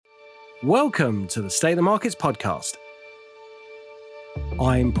Welcome to the State of the Markets podcast.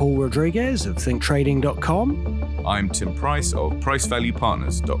 I'm Paul Rodriguez of ThinkTrading.com. I'm Tim Price of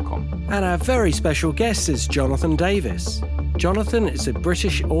PriceValuePartners.com. And our very special guest is Jonathan Davis. Jonathan is a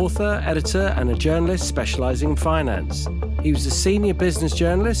British author, editor, and a journalist specialising in finance. He was a senior business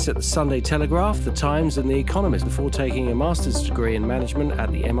journalist at the Sunday Telegraph, The Times, and The Economist before taking a master's degree in management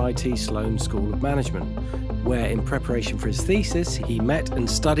at the MIT Sloan School of Management, where in preparation for his thesis, he met and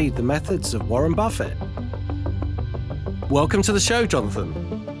studied the methods of Warren Buffett. Welcome to the show, Jonathan.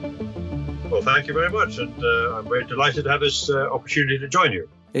 Well, thank you very much, and I'm very delighted to have this opportunity to join you.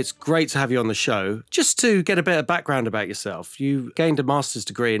 It's great to have you on the show. Just to get a bit of background about yourself, you gained a master's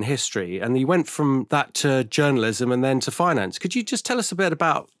degree in history, and you went from that to journalism and then to finance. Could you just tell us a bit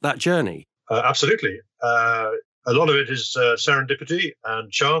about that journey? Absolutely. A lot of it is serendipity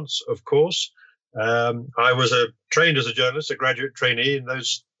and chance, of course. I was trained as a journalist, a graduate trainee. In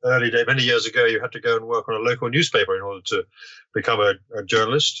those early days, many years ago, you had to go and work on a local newspaper in order to become a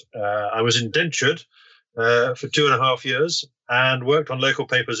journalist. I was indentured for 2.5 years and worked on local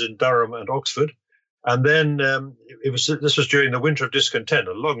papers in Durham and Oxford. And then this was during the winter of discontent,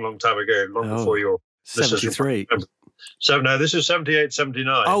 a long, long time ago, before your 73. So no, this is 78,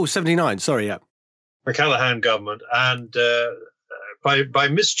 79. Oh, 79. Sorry, yeah. McCallaghan government. And by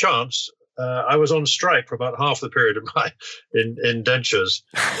mischance, I was on strike for about half the period of my indentures.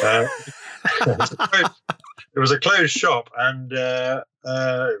 It was a closed shop, and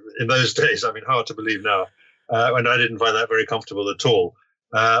in those days, I mean, hard to believe now, and I didn't find that very comfortable at all.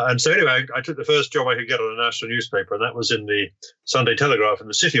 And so anyway, I took the first job I could get on a national newspaper, and that was in the Sunday Telegraph in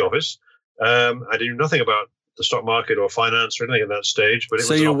the city office. I knew nothing about the stock market or finance or anything at that stage. But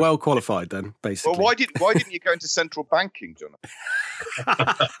so you're well qualified then, basically. Well, why didn't you go into central banking, Jonathan?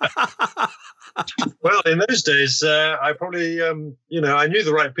 Well, in those days, I probably, I knew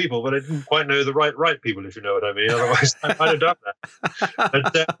the right people, but I didn't quite know the right people, if you know what I mean. Otherwise, I might have done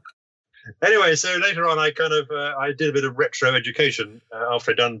that. But anyway, so later on, I I did a bit of retro education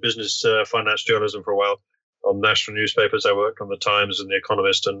after I'd done business finance journalism for a while on national newspapers. I worked on The Times and The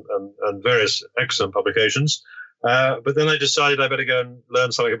Economist and various excellent publications. But then I decided I better go and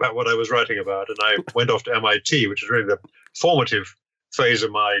learn something about what I was writing about. And I went off to MIT, which is really the formative phase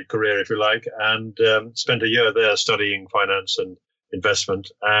of my career, if you like, and spent a year there studying finance and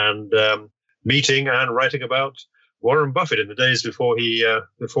investment and meeting and writing about Warren Buffett in the days before he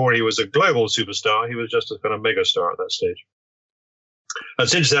was a global superstar. He was just a kind of mega star at that stage. And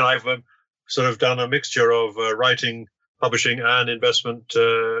since then, I've sort of done a mixture of writing, publishing, and investment,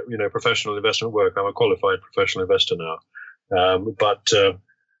 professional investment work. I'm a qualified professional investor now. But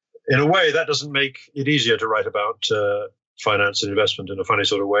in a way, that doesn't make it easier to write about finance and investment in a funny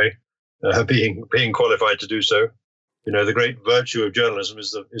sort of way, being qualified to do so. The great virtue of journalism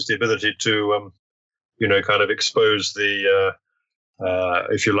is the ability to, kind of expose the,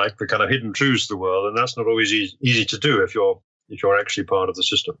 if you like, the kind of hidden truths of the world. And that's not always easy to do if you're actually part of the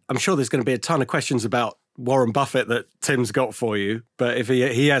system. I'm sure there's going to be a ton of questions about Warren Buffett that Tim's got for you, but if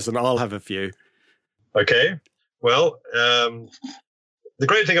he hasn't, I'll have a few. Okay. Well, the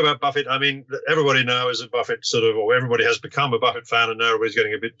great thing about Buffett, I mean, everybody now is a Buffett or everybody has become a Buffett fan, and now everybody's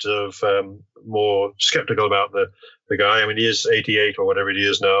getting a bit of more skeptical about the guy. I mean, he is 88 or whatever he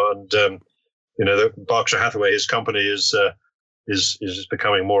is now, and the Berkshire Hathaway, his company, is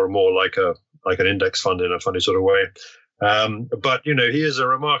becoming more and more like an index fund in a funny sort of way. But he is a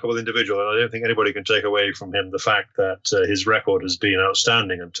remarkable individual, and I don't think anybody can take away from him the fact that his record has been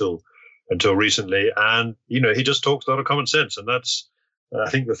outstanding until recently, and he just talks a lot of common sense, and that's. I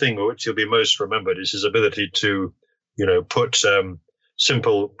think the thing which he'll be most remembered is his ability to, put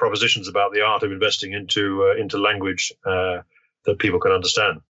simple propositions about the art of investing into language that people can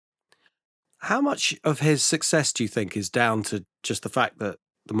understand. How much of his success do you think is down to just the fact that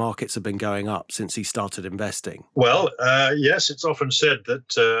the markets have been going up since he started investing? Well, yes, it's often said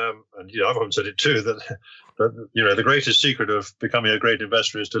that, and I've often said it too, that the greatest secret of becoming a great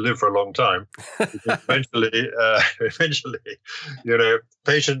investor is to live for a long time. Eventually,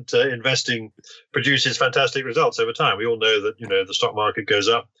 patient investing produces fantastic results over time. We all know that the stock market goes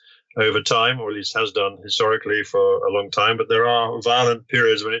up over time, or at least has done historically for a long time. But there are violent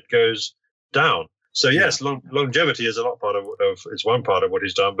periods when it goes down. So yes, longevity is it's one part of what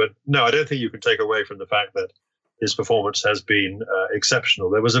he's done. But no, I don't think you can take away from the fact that his performance has been exceptional.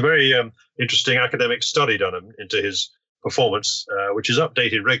 There was a very interesting academic study done into his performance, which is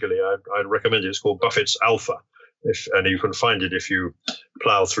updated regularly. I'd recommend it. It's called Buffett's Alpha, and you can find it if you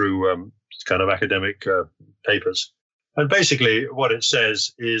plow through kind of academic papers. And basically what it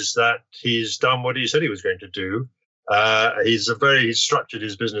says is that he's done what he said he was going to do, He's structured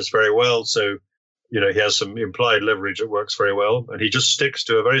his business very well. So, he has some implied leverage that works very well. And he just sticks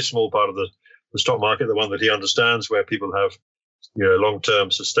to a very small part of the stock market, the one that he understands, where people have,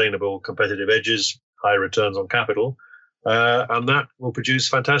 long-term sustainable competitive edges, high returns on capital. And that will produce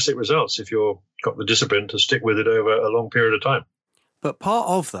fantastic results if you've got the discipline to stick with it over a long period of time. But part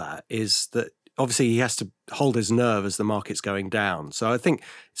of that is that obviously he has to hold his nerve as the market's going down. So I think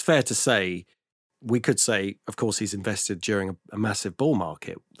it's fair to say, we could say, of course, he's invested during a massive bull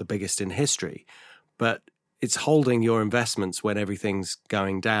market, the biggest in history, but it's holding your investments when everything's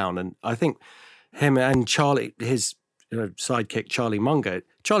going down. And I think him and Charlie, his sidekick, Charlie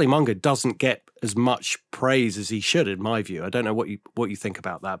Munger doesn't get as much praise as he should, in my view. I don't know what you think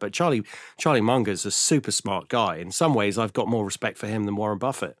about that, but Charlie Munger's a super smart guy. In some ways, I've got more respect for him than Warren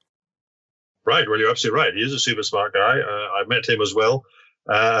Buffett. Right. Well, you're absolutely right. He is a super smart guy. I met him as well.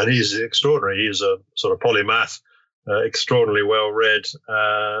 And he's extraordinary. He's a sort of polymath, extraordinarily well-read,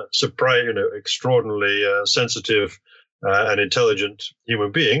 extraordinarily sensitive and intelligent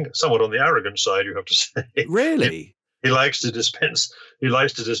human being. Somewhat on the arrogant side, you have to say. Really, he likes to dispense. He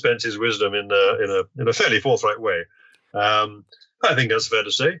likes to dispense his wisdom in a fairly forthright way. I think that's fair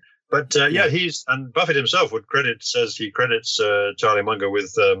to say. But and Buffett himself says he credits Charlie Munger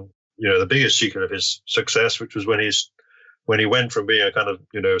with the biggest secret of his success, which was when he went from being a kind of,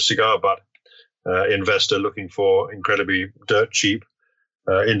 cigar butt investor looking for incredibly dirt cheap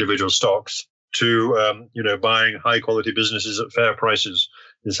individual stocks to, buying high quality businesses at fair prices,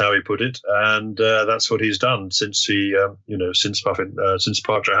 is how he put it. And that's what he's done since since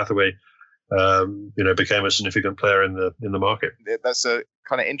Berkshire Hathaway, became a significant player in the market. That's a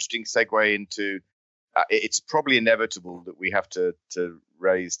kind of interesting segue into, it's probably inevitable that we have to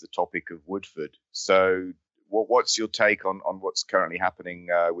raise the topic of Woodford. So, what's your take on what's currently happening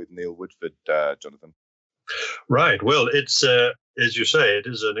with Neil Woodford, Jonathan? Right. Well, it's as you say, it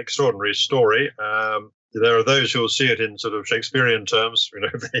is an extraordinary story. There are those who will see it in sort of Shakespearean terms.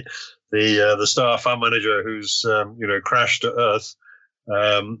 The star fund manager who's crashed to earth.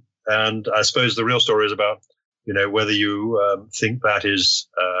 And I suppose the real story is about whether you think that is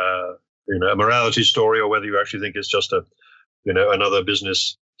a morality story, or whether you actually think it's just another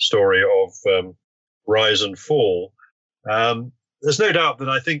business story of rise and fall. There's no doubt that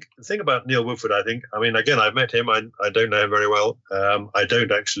the thing about Neil Woodford, again, I've met him. I don't know him very well. I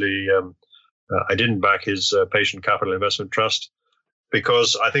don't actually, I didn't back his Patient Capital Investment Trust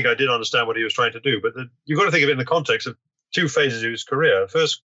because I think I did understand what he was trying to do. But you've got to think of it in the context of two phases of his career.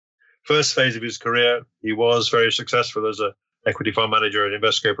 First phase of his career, he was very successful as an equity fund manager at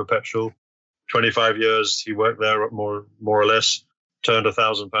Invesco Perpetual. 25 years he worked there, more or less. Turned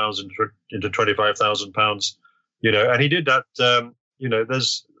 £1,000 into £25,000, and he did that.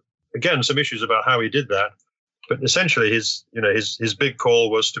 There's again some issues about how he did that, but essentially his big call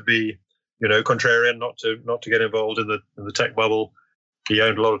was to be, contrarian, not to get involved in the tech bubble. He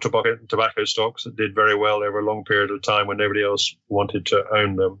owned a lot of tobacco stocks that did very well over a long period of time when nobody else wanted to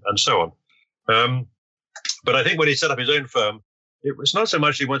own them, and so on. But I think when he set up his own firm, it was not so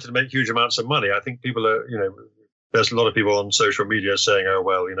much he wanted to make huge amounts of money. I think people are, there's a lot of people on social media saying, oh,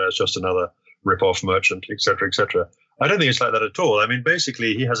 well, it's just another rip-off merchant, et cetera, et cetera. I don't think it's like that at all.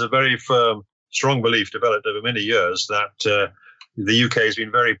 Basically, he has a very firm, strong belief developed over many years that the UK has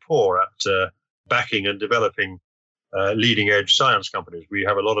been very poor at backing and developing leading-edge science companies. We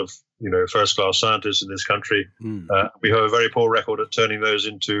have a lot of, first-class scientists in this country. We have a very poor record at turning those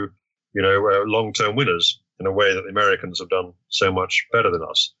into, long-term winners in a way that the Americans have done so much better than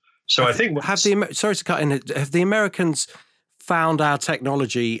us. So I think sorry to cut in. Have the Americans found our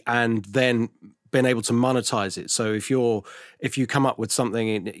technology and then been able to monetize it? So if you come up with something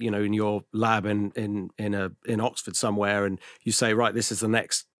in your lab in Oxford somewhere, and you say, right, this is the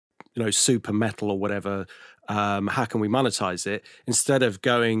next super metal or whatever, how can we monetize it? Instead of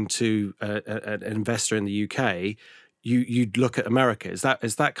going to an investor in the UK, you'd look at America. Is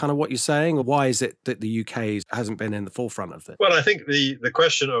that kind of what you're saying? Or why is it that the UK hasn't been in the forefront of it? Well, I think the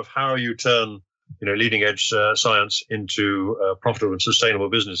question of how you turn leading edge science into profitable and sustainable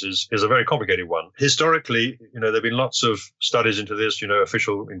businesses is a very complicated one. Historically, there have been lots of studies into this,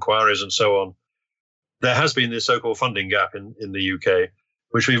 official inquiries and so on. There has been this so-called funding gap in the UK,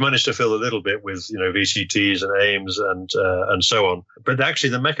 which we've managed to fill a little bit with, VCTs and AIMS and so on. But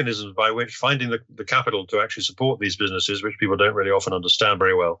actually the mechanisms by which finding the capital to actually support these businesses, which people don't really often understand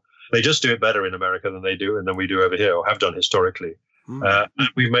very well, they just do it better in America than we do over here, or have done historically.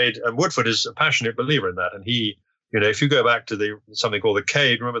 And Woodford is a passionate believer in that. And he, if you go back to something called the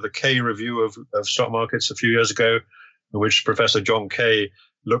K, remember the K review of stock markets a few years ago, in which Professor John Kay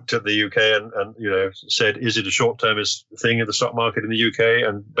looked at the UK and said, is it a short-termist thing in the stock market in the UK?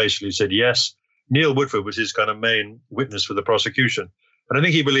 And basically said yes. Neil Woodford was his kind of main witness for the prosecution. And I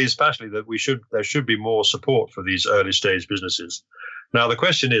think he believes passionately that there should be more support for these early stage businesses. Now, the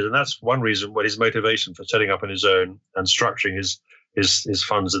question is, and that's one reason what his motivation for setting up on his own and structuring his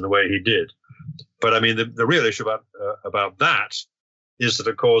funds in the way he did. But I mean, the real issue about that is that,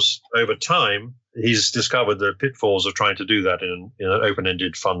 of course, over time, he's discovered the pitfalls of trying to do that in an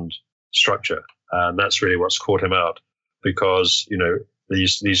open-ended fund structure. And that's really what's caught him out, because,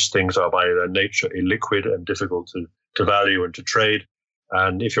 these things are by their nature illiquid and difficult to value and to trade.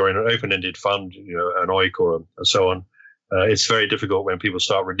 And if you're in an open-ended fund, an OIC or so on, it's very difficult when people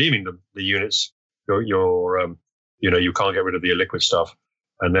start redeeming the units. You can't get rid of the illiquid stuff,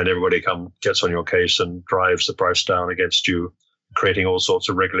 and then everybody gets on your case and drives the price down against you, creating all sorts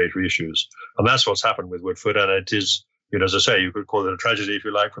of regulatory issues. And that's what's happened with Woodford. And it is, as I say, you could call it a tragedy if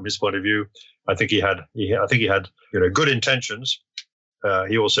you like, from his point of view. I think he had good intentions.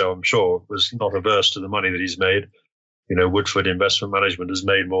 He also, I'm sure, was not averse to the money that he's made. Woodford Investment Management has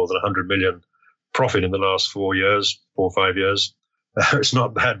made more than 100 million profit in the last 4 or 5 years. It's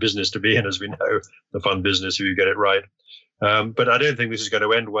not bad business to be in, as we know, the fund business, if you get it right. But I don't think this is going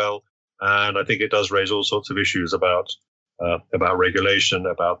to end well. And I think it does raise all sorts of issues about regulation,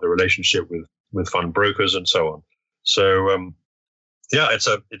 about the relationship with fund brokers and so on. So,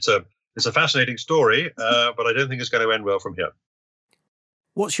 it's a fascinating story, but I don't think it's going to end well from here.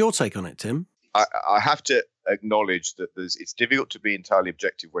 What's your take on it, Tim? I have to acknowledge that it's difficult to be entirely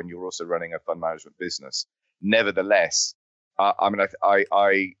objective when you're also running a fund management business. Nevertheless, I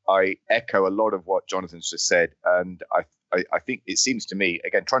echo a lot of what Jonathan's just said, and I think it seems to me,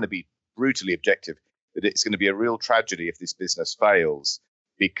 again, trying to be brutally objective, that it's going to be a real tragedy if this business fails,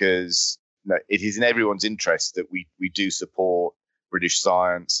 because it is in everyone's interest that we do support British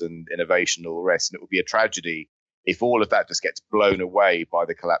science and innovation and all the rest, and it would be a tragedy if all of that just gets blown away by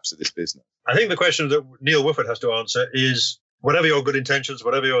the collapse of this business. I think the question that Neil Woodford has to answer is, whatever your good intentions,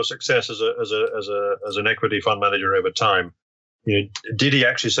 whatever your success as an equity fund manager over time, did he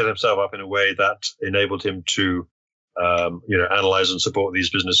actually set himself up in a way that enabled him to, analyze and support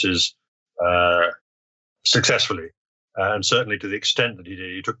these businesses successfully? And certainly to the extent that he did,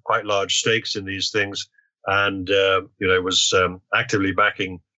 he took quite large stakes in these things, and was actively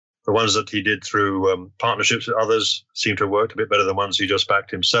backing the ones that he did through partnerships with others. Seem to have worked a bit better than ones he just backed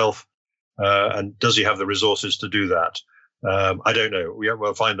himself. And does he have the resources to do that? I don't know.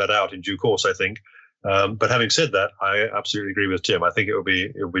 We'll find that out in due course, I think. But having said that, I absolutely agree with Tim. I think it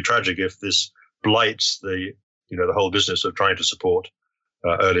would be tragic if this blights the whole business of trying to support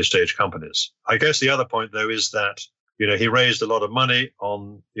early stage companies. I guess the other point, though, is that he raised a lot of money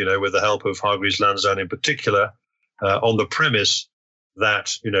on with the help of Hargreaves Lansdown in particular, on the premise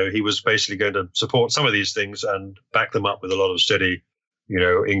that he was basically going to support some of these things and back them up with a lot of steady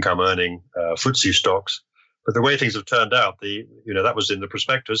income earning FTSE stocks. But the way things have turned out, that was in the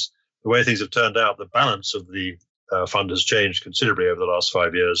prospectus. The way things have turned out, the balance of the fund has changed considerably over the last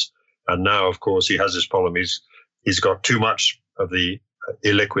 5 years. And now, of course, he has this problem. He's got too much of the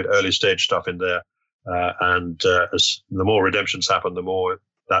illiquid early stage stuff in there. And as the more redemptions happen, the more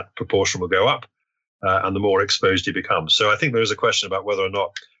that proportion will go up and the more exposed he becomes. So I think there is a question about whether or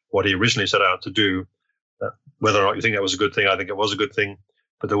not what he originally set out to do, whether or not you think that was a good thing. I think it was a good thing.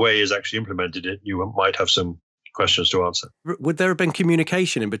 But the way he's actually implemented it, you might have some questions to answer. Would there have been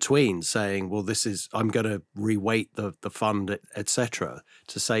communication in between saying, well, I'm going to reweight the fund, etc.,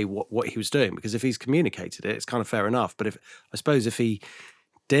 to say what he was doing? Because if he's communicated it, it's kind of fair enough. But I suppose if he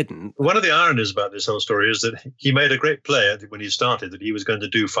didn't. One of the ironies about this whole story is that he made a great play when he started that he was going to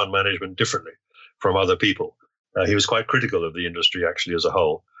do fund management differently from other people. He was quite critical of the industry actually as a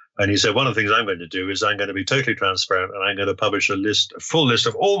whole. And he said, one of the things I'm going to do is I'm going to be totally transparent and I'm going to publish a full list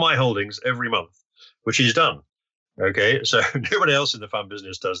of all my holdings every month, which he's done. Okay, so nobody else in the fund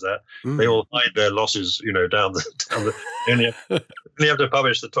business does that. They all hide their losses, down the only have to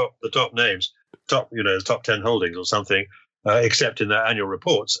publish the top names, the top 10 holdings or something, except in their annual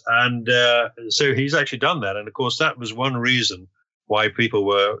reports. And so he's actually done that. And of course, that was one reason why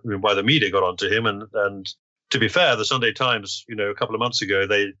why the media got onto him. And to be fair, the Sunday Times, a couple of months ago,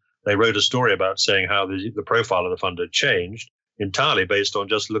 they wrote a story about saying how the profile of the fund had changed entirely based on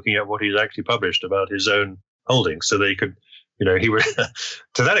just looking at what he's actually published about his own holdings. So they could, he was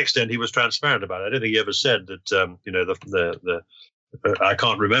to that extent he was transparent about it. I don't think he ever said that, I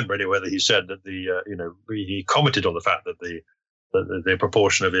can't remember anyway whether he said that he commented on the fact that the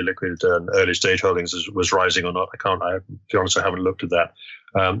proportion of illiquid and early stage holdings was rising or not. To be honest, I haven't looked at that.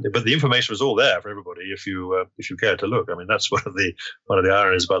 But the information was all there for everybody if you cared to look. I mean, that's one of the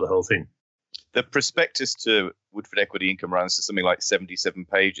ironies about the whole thing. The prospectus to Woodford Equity Income runs to something like 77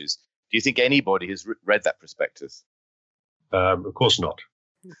 pages. Do you think anybody has read that prospectus? Of course not.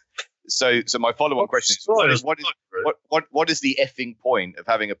 So my follow-on question is, what is the effing point of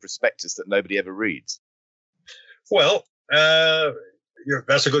having a prospectus that nobody ever reads? Well,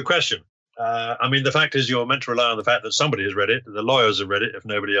 that's a good question. I mean, the fact is you're meant to rely on the fact that somebody has read it, the lawyers have read it, if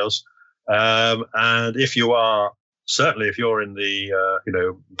nobody else. And if you're in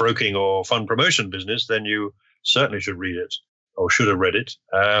the, broking or fund promotion business, then you certainly should read it or should have read it.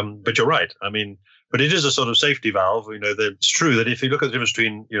 But you're right. I mean, but it is a sort of safety valve. It's true that if you look at the difference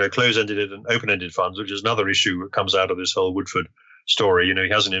between, close-ended and open-ended funds, which is another issue that comes out of this whole Woodford story. He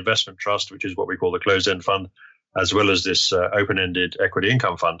has an investment trust, which is what we call the closed-end fund, as well as this open-ended equity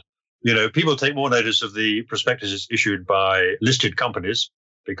income fund. People take more notice of the prospectuses issued by listed companies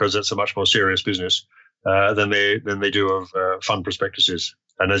because that's a much more serious business than they do of fund prospectuses.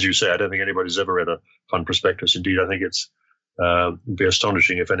 And as you say, I don't think anybody's ever read a fund prospectus. Indeed, I think it'd be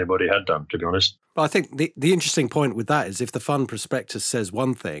astonishing if anybody had done, to be honest. But I think the interesting point with that is if the fund prospectus says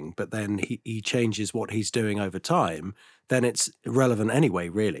one thing, but then he changes what he's doing over time, then it's irrelevant anyway,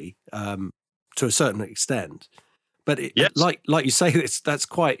 really, to a certain extent. But yes. like you say, that's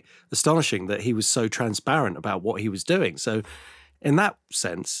quite astonishing that he was so transparent about what he was doing. So in that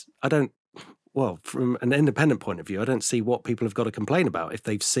sense, from an independent point of view, I don't see what people have got to complain about if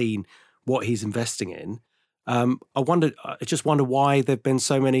they've seen what he's investing in. I just wonder why there've been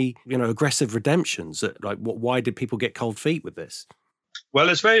so many, aggressive redemptions. Why did people get cold feet with this? Well,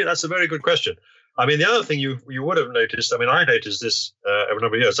 that's a very good question. I mean, the other thing you would have noticed, I noticed this over a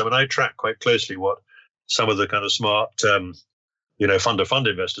number of years. I track quite closely what some of the kind of smart, fund-to-fund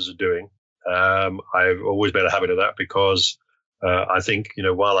investors are doing. I've always made a habit of that because I think,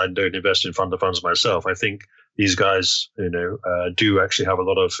 while I don't invest in fund-to-funds myself, I think these guys, do actually have a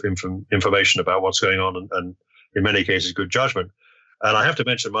lot of information about what's going on and in many cases, good judgment. And I have to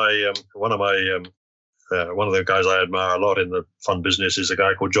mention one of the guys I admire a lot in the fund business is a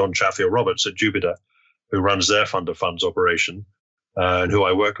guy called John Chatfield Roberts at Jupiter, who runs their fund-to-funds operation. And who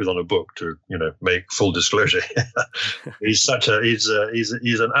I worked with on a book to, make full disclosure. He's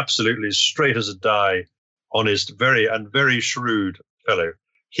an absolutely straight as a die, honest, very shrewd fellow.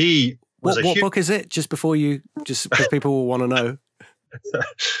 He was what book is it? Just because people will want to know.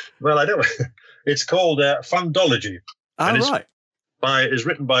 Well, I don't. It's called Fundology. Right. It's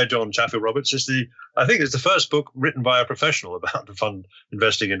written by John Chatfield Roberts. I think it's the first book written by a professional about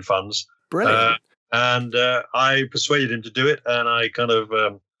investing in funds. Brilliant. And I persuaded him to do it, and I kind of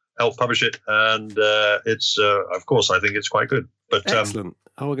helped publish it. And it's, of course, I think it's quite good. But excellent.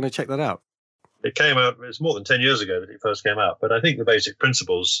 We're going to check that out. It came out. It's more than 10 years ago that it first came out, but I think the basic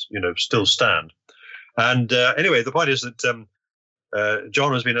principles, still stand. And anyway, the point is that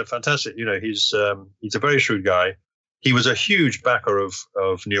John has been a fantastic. He's a very shrewd guy. He was a huge backer of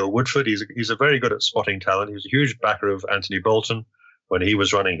Neil Woodford. He's a very good at spotting talent. He was a huge backer of Anthony Bolton when he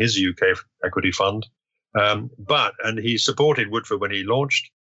was running his UK equity fund. And he supported Woodford when he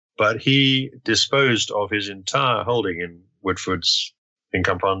launched, but he disposed of his entire holding in Woodford's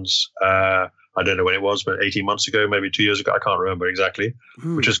income funds. I don't know when it was, but 18 months ago, maybe 2 years ago. I can't remember exactly,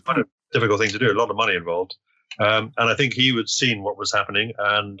 which is quite a difficult thing to do. A lot of money involved. And I think he had seen what was happening,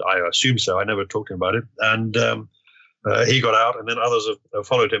 and I assume so. I never talked to him about it. And he got out, and then others have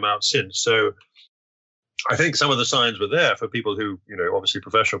followed him out since. So I think some of the signs were there for people who, obviously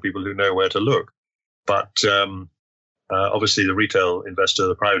professional people who know where to look. But obviously the retail investor,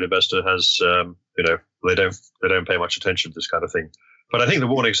 the private investor has, they don't pay much attention to this kind of thing. But I think the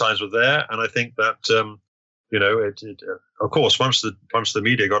warning signs were there, and I think that, of course, once the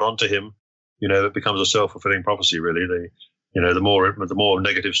media got onto him, it becomes a self-fulfilling prophecy, really. The more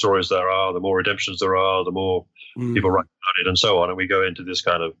negative stories there are, the more redemptions there are, the more people write about it, and so on. And we go into this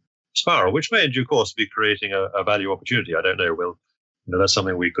kind of spiral, which may in due course be creating a value opportunity. I don't know. That's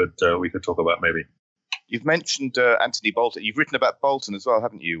something we could talk about maybe. You've mentioned Anthony Bolton. You've written about Bolton as well,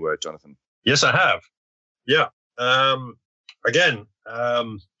 haven't you, Jonathan? Yes, I have. Yeah. Again,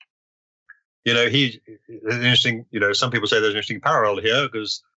 he's interesting. Some people say there's an interesting parallel here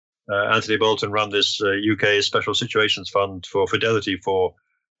because Anthony Bolton ran this UK Special Situations Fund for Fidelity for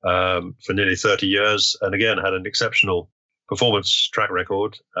nearly 30 years, and again had an exceptional performance track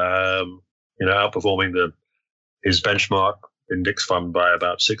record. Outperforming his benchmark index fund by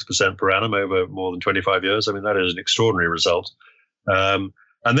about 6% per annum over more than 25 years. I mean, that is an extraordinary result.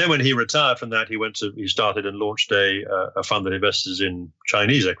 And then when he retired from that, he started and launched a fund that invests in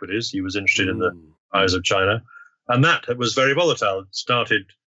Chinese equities. He was interested in the rise of China, and that was very volatile. It started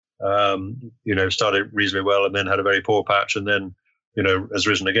reasonably well, and then had a very poor patch, and then has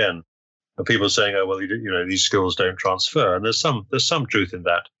risen again. And people are saying, oh well, these skills don't transfer, and there's some truth in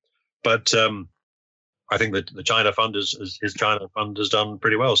that. But I think that the China fund his China fund has done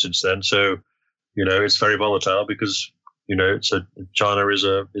pretty well since then. So it's very volatile because China is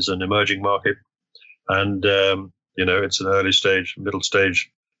an emerging market, and it's an early stage, middle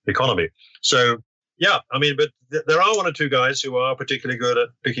stage economy. So yeah, I mean, but there are one or two guys who are particularly good at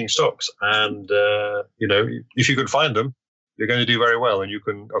picking stocks, and if you could find them, you're going to do very well, and you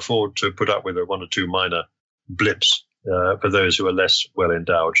can afford to put up with one or two minor blips for those who are less well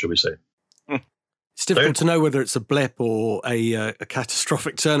endowed, shall we say. It's difficult to know whether it's a blip or a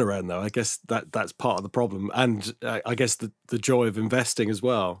catastrophic turnaround, though. I guess that's part of the problem, and I guess the joy of investing as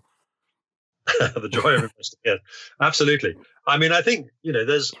well. The joy of investing, yes, absolutely. I mean, I think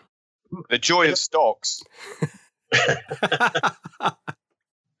there's the joy of stocks.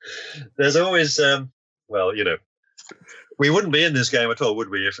 There's always, we wouldn't be in this game at all, would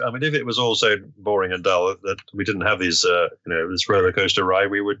we? If it was all so boring and dull that we didn't have these, this roller coaster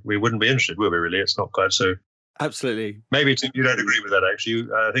ride, we wouldn't be interested, would we? Really, it's not quite so. Absolutely. Maybe Tim, you don't agree with that.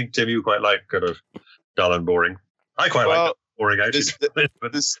 Actually, I think Tim, you quite like kind of dull and boring. I quite like boring. Actually,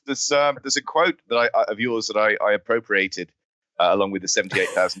 there's a quote of yours that I appropriated along with the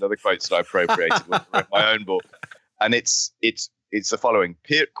 78,000 other quotes that I appropriated with my own book, and it's the following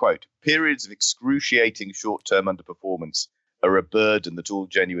quote: "Periods of excruciating short-term underperformance are a burden that all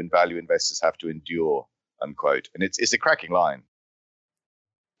genuine value investors have to endure." Unquote. And it's a cracking line.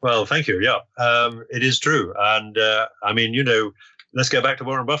 Well, thank you. Yeah, it is true. And let's go back to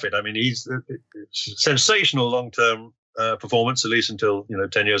Warren Buffett. I mean, he's sensational long-term performance, at least until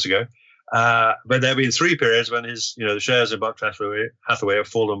 10 years ago. But there have been 3 periods when his the shares in Berkshire Hathaway have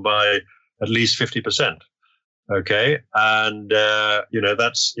fallen by at least 50%. Okay, and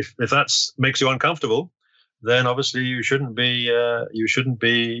that's if that makes you uncomfortable, then obviously you shouldn't be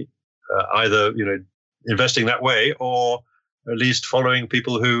either investing that way, or at least following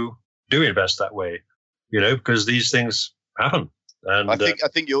people who do invest that way, because these things happen. And I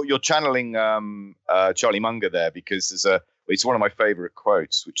think you're channeling Charlie Munger there, because it's one of my favorite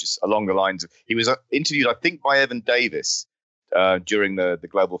quotes, which is along the lines of, he was interviewed, I think, by Evan Davis during the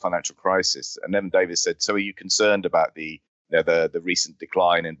global financial crisis, and Evan Davis said, "So are you concerned about the recent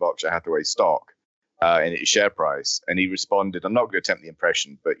decline in Berkshire Hathaway stock and its share price?" And he responded, I'm not going to attempt the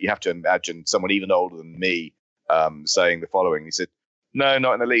impression, but you have to imagine someone even older than me saying the following. He said, "No,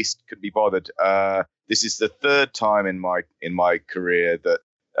 not in the least. Couldn't be bothered. This is the 3rd time in my career that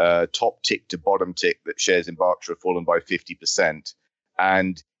top tick to bottom tick that shares in Berkshire have fallen by 50%.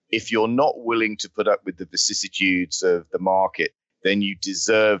 And if you're not willing to put up with the vicissitudes of the market, then you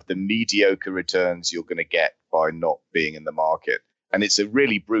deserve the mediocre returns you're going to get by not being in the market." And it's a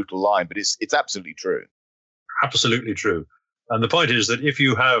really brutal line, but it's absolutely true. Absolutely true. And the point is that if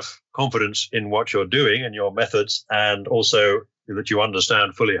you have confidence in what you're doing and your methods, and also that you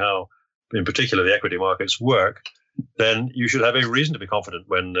understand fully how, in particular, the equity markets work, then you should have a reason to be confident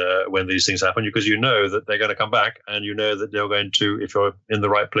when these things happen, because you know that they're going to come back, and you know that they're going to, if you're in the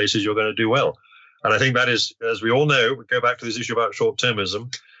right places, you're going to do well. And I think that is, as we all know, we go back to this issue about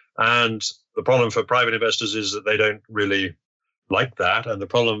short-termism, and the problem for private investors is that they don't really like that, and the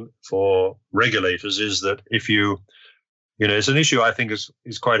problem for regulators is that if you it's an issue I think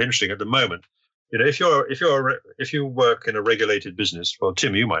is quite interesting at the moment. If you work in a regulated business, well,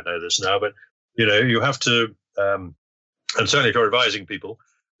 Tim, you might know this now, but you have to. And certainly if you're advising people,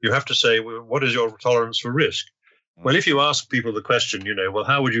 you have to say, well, what is your tolerance for risk? Well, if you ask people the question, well,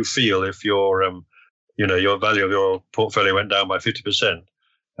 how would you feel if your value of your portfolio went down by 50%?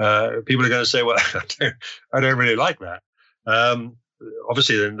 People are going to say, well, I don't really like that.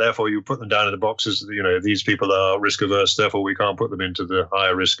 Obviously, then, therefore, you put them down in the boxes. These people are risk averse, therefore we can't put them into the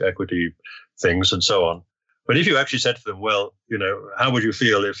higher risk equity things and so on. But if you actually said to them, well, how would you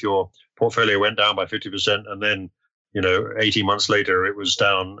feel if your portfolio went down by 50% and then, 18 months later it was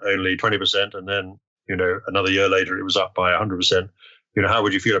down only 20%, and then, another year later it was up by 100%. How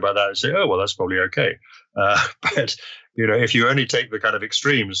would you feel about that? And say, oh, well, that's probably okay. But, if you only take the kind of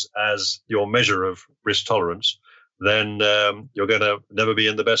extremes as your measure of risk tolerance, then you're going to never be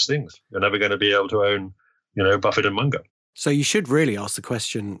in the best things. You're never going to be able to own, Buffett and Munger. So you should really ask the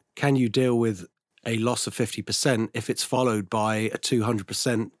question, can you deal with a loss of 50% if it's followed by a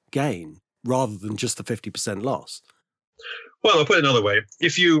 200% gain, rather than just the 50% loss? Well, I'll put it another way.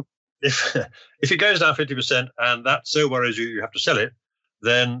 If it goes down 50% and that so worries you, you have to sell it,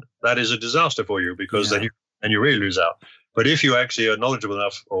 then that is a disaster for you, because then you really lose out. But if you actually are knowledgeable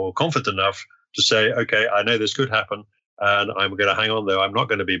enough or confident enough to say, okay, I know this could happen and I'm going to hang on there, I'm not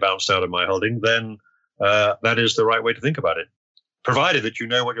going to be bounced out of my holding, then that is the right way to think about it, provided that you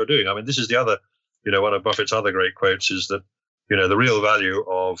know what you're doing. I mean, this is the other, one of Buffett's other great quotes is that, the real value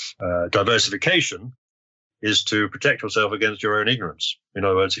of diversification is to protect yourself against your own ignorance. In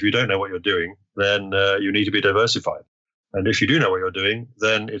other words, if you don't know what you're doing, then you need to be diversified. And if you do know what you're doing,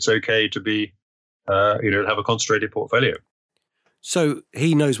 then it's okay to be, have a concentrated portfolio. So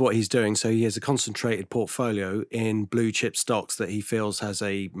he knows what he's doing. So he has a concentrated portfolio in blue chip stocks that he feels has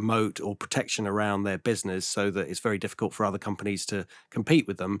a moat or protection around their business, so that it's very difficult for other companies to compete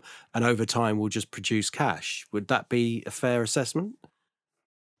with them. And over time will just produce cash. Would that be a fair assessment?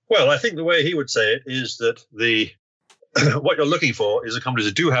 Well, I think the way he would say it is that what you're looking for is a companies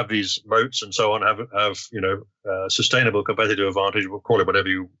that do have these moats and so on, have sustainable competitive advantage. We'll call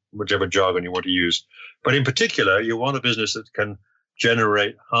it whichever jargon you want to use. But in particular, you want a business that can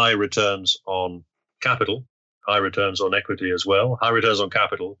generate high returns on capital, high returns on equity as well, high returns on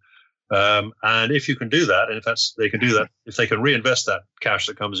capital. And if you can do that, and if they can reinvest that cash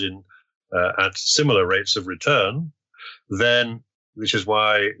that comes in at similar rates of return, then, which is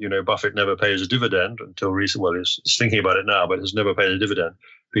why, Buffett never pays a dividend until recently. Well, he's thinking about it now, but has never paid a dividend,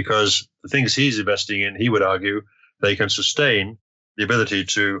 because the things he's investing in, he would argue, they can sustain the ability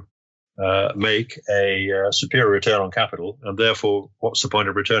to make a superior return on capital. And therefore, what's the point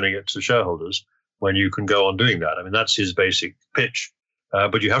of returning it to shareholders when you can go on doing that? I mean, that's his basic pitch.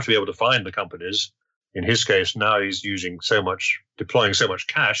 But you have to be able to find the companies. In his case, now he's deploying so much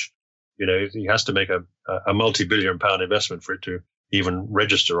cash, he has to make a multi-billion pound investment for it to even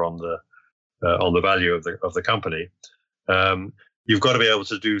register on the value of the company. You've got to be able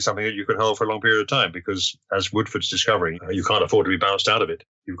to do something that you can hold for a long period of time, because as Woodford's discovering, you can't afford to be bounced out of it.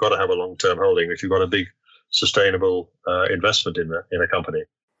 You've got to have a long-term holding if you've got a big sustainable investment in a company.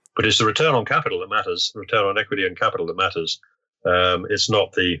 But it's the return on capital that matters, return on equity and capital that matters. It's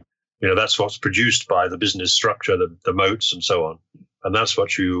not that's what's produced by the business structure, the moats and so on. And that's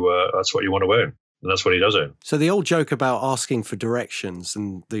what you want to own. And that's what he does own. So the old joke about asking for directions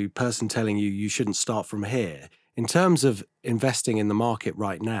and the person telling you shouldn't start from here, in terms of investing in the market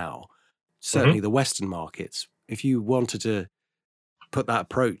right now, certainly the Western markets, if you wanted to put that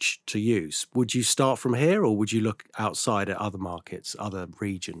approach to use, would you start from here, or would you look outside at other markets, other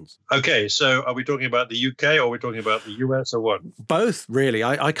regions? Okay, so are we talking about the UK, or are we talking about the US, or what? Both, really.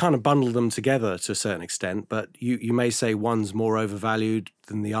 I kind of bundle them together to a certain extent, but you may say one's more overvalued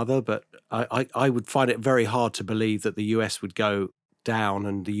than the other, but I would find it very hard to believe that the US would go down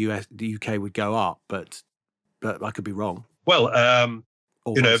and the UK would go up, but I could be wrong. Well,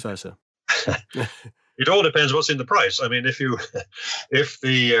 or vice versa. It all depends what's in the price. I mean, if the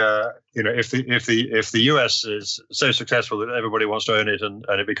US is so successful that everybody wants to own it and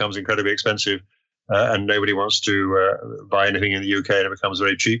it becomes incredibly expensive, and nobody wants to buy anything in the UK and it becomes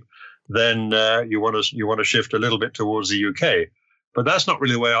very cheap, then you want to shift a little bit towards the UK. But that's not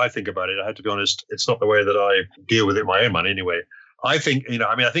really the way I think about it. I have to be honest. It's not the way that I deal with it, my own money anyway. I think,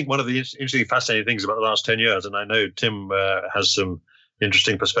 I think one of the interesting, fascinating things about the last 10 years, and I know Tim has some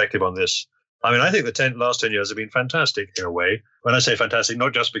interesting perspective on this. I mean, I think the last 10 years have been fantastic in a way. When I say fantastic,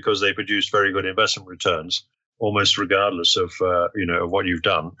 not just because they produced very good investment returns, almost regardless of, of what you've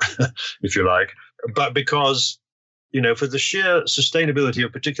done, if you like, but because, for the sheer sustainability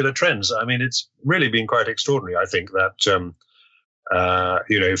of particular trends. I mean, it's really been quite extraordinary, I think, that,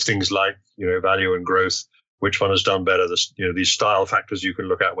 if things like, value and growth, which one has done better, these style factors you can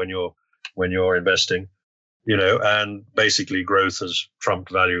look at when you're investing, and basically growth has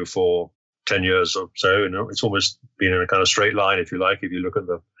trumped value for 10 years or so. It's almost been in a kind of straight line, if you like, if you look at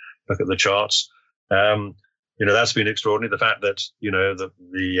the charts. That's been extraordinary. The fact that,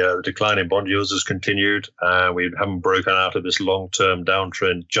 the decline in bond yields has continued. We haven't broken out of this long-term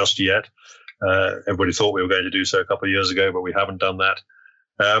downtrend just yet. Everybody thought we were going to do so a couple of years ago, but we haven't done that.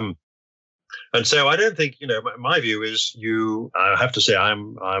 And so I don't think, my view is I have to say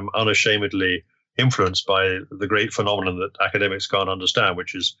I'm unashamedly influenced by the great phenomenon that academics can't understand,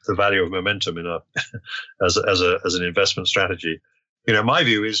 which is the value of momentum as an investment strategy. My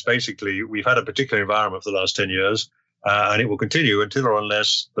view is basically we've had a particular environment for the last 10 years, and it will continue until or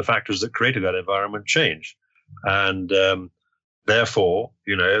unless the factors that created that environment change. And therefore,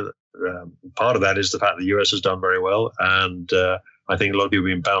 part of that is the fact that the US has done very well, and I think a lot of people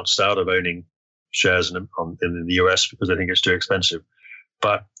have been bounced out of owning shares in the US because they think it's too expensive.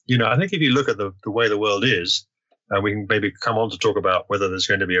 But, I think if you look at the way the world is, and we can maybe come on to talk about whether there's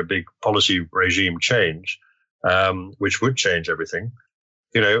going to be a big policy regime change, which would change everything.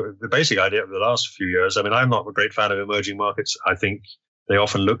 the basic idea of the last few years, I mean, I'm not a great fan of emerging markets. I think they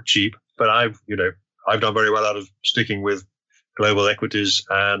often look cheap, but I've done very well out of sticking with global equities,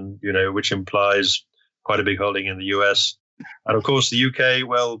 and, which implies quite a big holding in the US. And of course, the UK,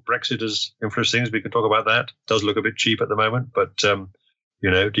 well, Brexit has influenced things. We can talk about that. It does look a bit cheap at the moment, but, do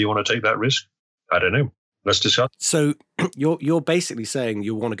you want to take that risk? I don't know. Let's discuss. So you're basically saying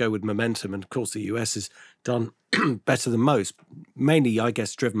you want to go with momentum, and of course the US has done better than most, mainly, I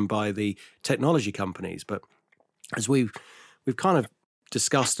guess, driven by the technology companies. But as we've kind of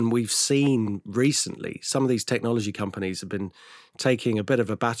discussed and we've seen recently, some of these technology companies have been taking a bit of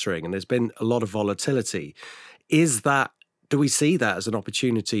a battering, and there's been a lot of volatility. Do we see that as an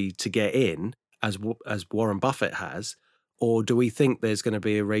opportunity to get in, as Warren Buffett has, or do we think there's going to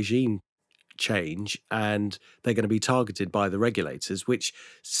be a regime change and they're going to be targeted by the regulators, which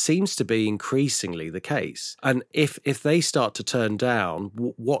seems to be increasingly the case? And if they start to turn down,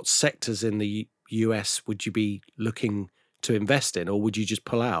 what sectors in the US would you be looking to invest in, or would you just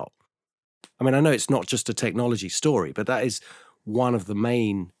pull out? I mean, I know it's not just a technology story, but that is one of the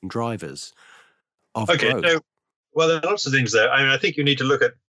main drivers of growth. So, well, there are lots of things there. I mean, I think you need to look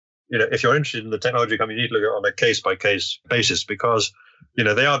at, if you're interested in the technology company, you need to look at it on a case-by-case basis, because,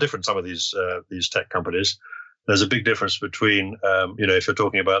 they are different, some of these tech companies. There's a big difference between, if you're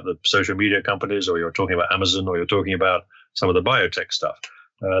talking about the social media companies, or you're talking about Amazon, or you're talking about some of the biotech stuff.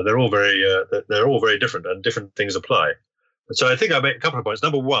 They're all very different, and different things apply. So I think I make a couple of points.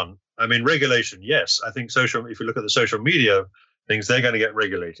 Number one, I mean, regulation. Yes, I think if you look at the social media things, they're going to get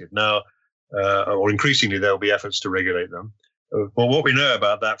regulated now, or increasingly there'll be efforts to regulate them. Well, what we know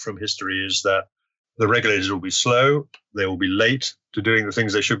about that from history is that the regulators will be slow, they will be late to doing the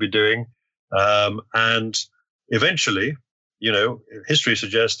things they should be doing, and eventually, history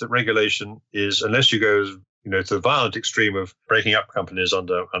suggests that regulation is, unless you go, to the violent extreme of breaking up companies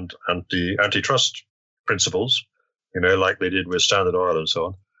under antitrust principles, like they did with Standard Oil and so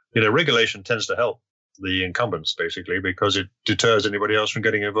on, regulation tends to help the incumbents, basically, because it deters anybody else from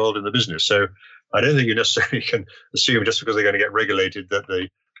getting involved in the business. So I don't think you necessarily can assume just because they're going to get regulated that the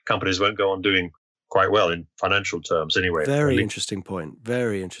companies won't go on doing quite well in financial terms anyway. Very interesting point.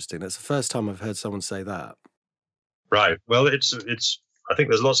 Very interesting. That's the first time I've heard someone say that. Right. Well, I think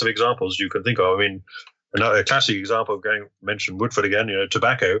there's lots of examples you can think of. I mean, a classic example of mention Woodford again,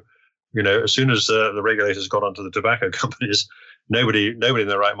 tobacco. As soon as the regulators got onto the tobacco companies, nobody in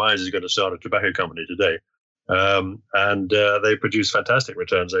their right minds is going to start a tobacco company today. And they produced fantastic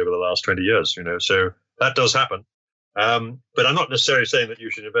returns over the last 20 years, so that does happen. But I'm not necessarily saying that you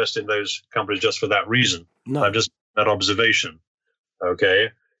should invest in those companies just for that reason. No. I'm just that observation. Okay.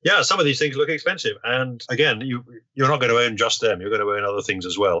 Yeah, some of these things look expensive. And again, you're not going to own just them. You're going to own other things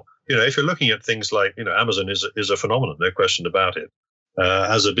as well. If you're looking at things like, Amazon is a phenomenon, no question about it.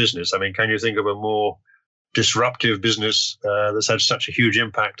 As a business, I mean, can you think of a more disruptive business that's had such a huge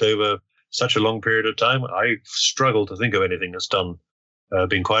impact over such a long period of time? I struggle to think of anything that's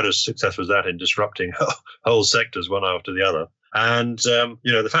been quite as successful as that in disrupting whole sectors one after the other. And,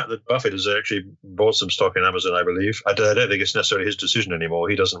 the fact that Buffett has actually bought some stock in Amazon, I believe, I don't think it's necessarily his decision anymore.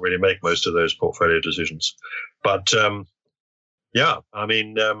 He doesn't really make most of those portfolio decisions. But, I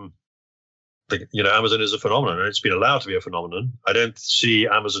mean, Amazon is a phenomenon, and it's been allowed to be a phenomenon. I don't see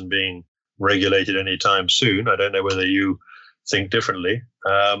Amazon being regulated anytime soon. I don't know whether you think differently.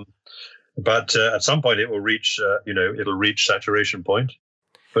 But at some point it will reach, it'll reach saturation point.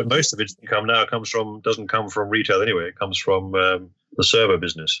 But most of its income now doesn't come from retail anyway. It comes from the server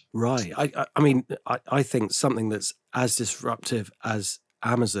business. Right. I mean, I think something that's as disruptive as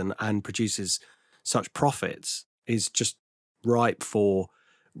Amazon and produces such profits is just ripe for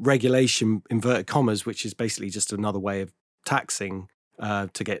regulation, inverted commas, which is basically just another way of taxing for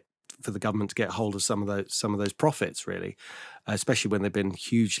the government to get hold of some of those profits, really, especially when they've been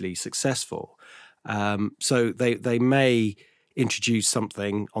hugely successful. So they may introduce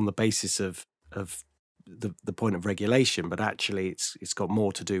something on the basis of the point of regulation, but actually it's got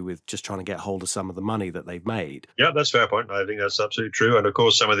more to do with just trying to get hold of some of the money that they've made. Yeah, that's a fair point. I think that's absolutely true. And of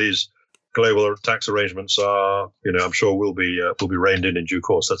course, some of these global tax arrangements are, I'm sure will be reined in due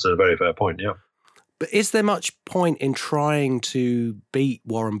course. That's a very fair point. Yeah. But is there much point in trying to beat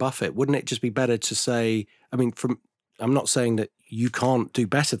Warren Buffett? Wouldn't it just be better to say, I mean, I'm not saying that you can't do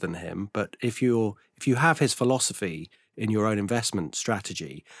better than him, but if you have his philosophy in your own investment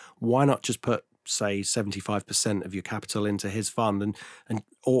strategy, why not just put, say, 75% of your capital into his fund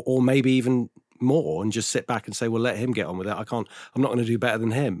or maybe even more, and just sit back and say, well, let him get on with it. I'm not going to do better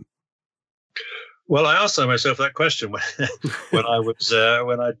than him. Well, I asked myself that question when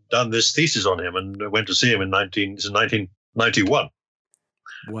I'd done this thesis on him and went to see him in 1991.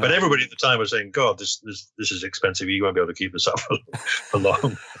 Wow. But everybody at the time was saying, God, this is expensive. You won't be able to keep this up for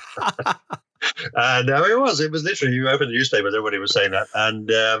long. And it was literally, you open the newspapers, everybody was saying that. And,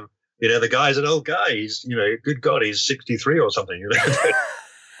 the guy's an old guy. He's, good God, he's 63 or something.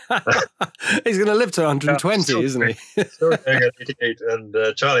 He's going to live to 120, isn't he? Still going at 88. And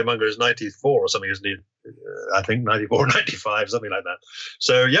Charlie Munger is 94 or something, isn't he? I think 94, 95, something like that.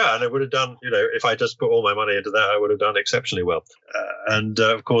 So, yeah, and I would have done, if I just put all my money into that, I would have done exceptionally well. And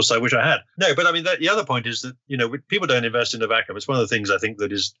of course, I wish I had. No, but I mean, the other point is that, people don't invest in a vacuum. It's one of the things I think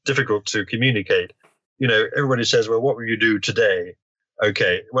that is difficult to communicate. Everybody says, well, what will you do today?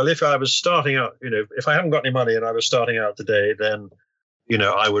 Okay, well, if I was starting out, if I haven't got any money and I was starting out today, then,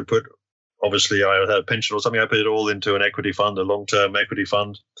 I would put, obviously, I would have a pension or something. I put it all into an equity fund, a long-term equity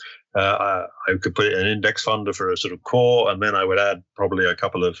fund. I could put it in an index fund for a sort of core, and then I would add probably a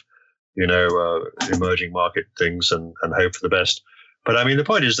couple of, emerging market things and hope for the best. But I mean, the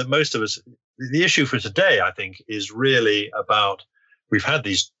point is that most of us, the issue for today, I think, is really about, we've had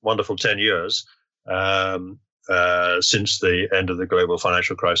these wonderful 10 years since the end of the global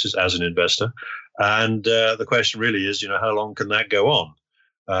financial crisis as an investor. And the question really is, how long can that go on?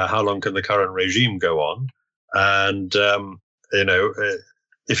 How long can the current regime go on? And,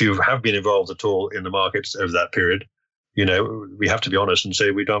 if you have been involved at all in the markets over that period, we have to be honest and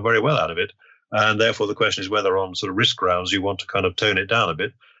say we've done very well out of it. And therefore, the question is whether on sort of risk grounds you want to kind of tone it down a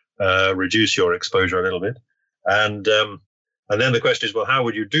bit, reduce your exposure a little bit. And then the question is, well, how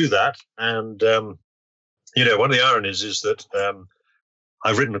would you do that? And, one of the ironies is that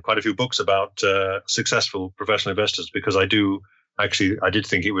I've written quite a few books about successful professional investors because I did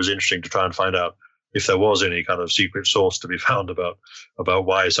think it was interesting to try and find out if there was any kind of secret source to be found about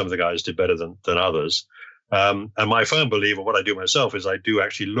why some of the guys did better than others. And my firm belief, or what I do myself, is I do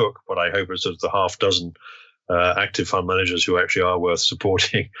actually look what I hope is sort of the half dozen active fund managers who actually are worth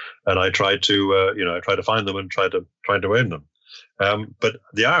supporting, and I try to find them and try to own them. But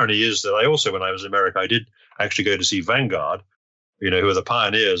the irony is that I also, when I was in America, I did actually go to see Vanguard, who are the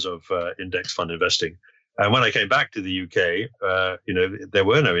pioneers of index fund investing. And when I came back to the UK, there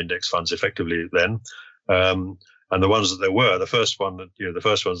were no index funds effectively then. And the ones that there were, the first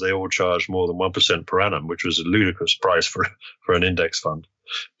ones, they all charged more than 1% per annum, which was a ludicrous price for an index fund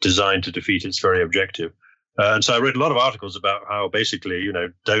designed to defeat its very objective. And so I read a lot of articles about how basically,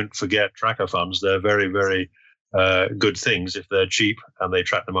 don't forget tracker funds. They're very, very good things if they're cheap and they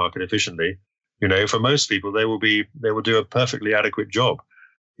track the market efficiently. For most people, they will do a perfectly adequate job.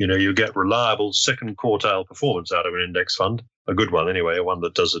 You get reliable second quartile performance out of an index fund, a good one anyway, one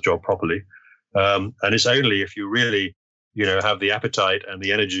that does the job properly. And it's only if you really, have the appetite and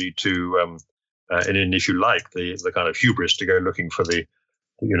the energy to, and if you like, the kind of hubris to go looking for the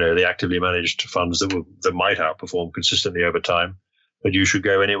actively managed funds that might outperform consistently over time, that you should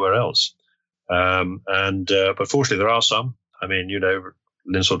go anywhere else. But fortunately, there are some. I mean,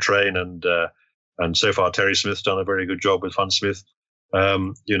 Linsell Train and so far Terry Smith's done a very good job with Fundsmith.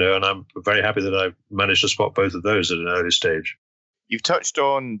 And I'm very happy that I've managed to spot both of those at an early stage. You've touched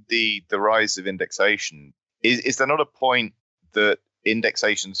on the rise of indexation. Is there not a point that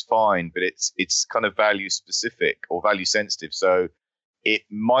indexation's fine, but it's kind of value specific or value sensitive? So it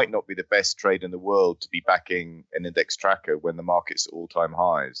might not be the best trade in the world to be backing an index tracker when the market's at all-time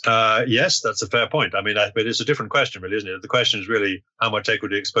highs. Yes, that's a fair point. I mean, but it's a different question, really, isn't it? The question is really how much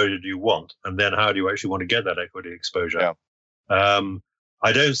equity exposure do you want, and then how do you actually want to get that equity exposure? Yeah.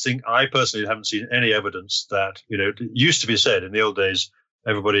 I personally haven't seen any evidence that, it used to be said in the old days,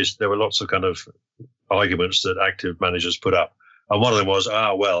 there were lots of kind of arguments that active managers put up. And one of them was,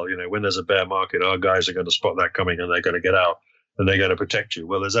 when there's a bear market, our guys are going to spot that coming and they're going to get out and they're going to protect you.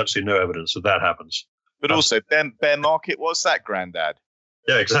 Well, there's absolutely no evidence that happens. But also, bear market, what's that, Grandad?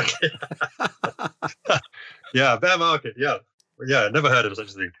 Yeah, exactly. Yeah, bear market. Yeah. Yeah, never heard of such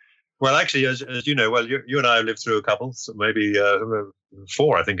a thing. Well, actually, as you know, you and I have lived through a couple, so maybe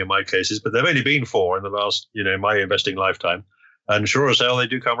 4, I think, in my cases, but there have only been 4 in the last, my investing lifetime. And sure as hell, they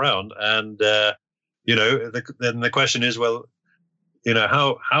do come round. And, then the question is, well,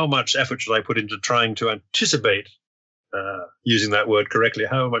 how much effort should I put into trying to anticipate, using that word correctly,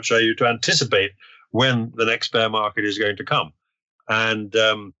 how much are you to anticipate when the next bear market is going to come? And,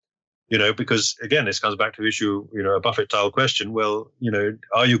 because again, this comes back to the issue, a Buffett-style question. Well,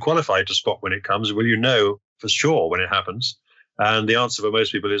 are you qualified to spot when it comes? Will you know for sure when it happens? And the answer for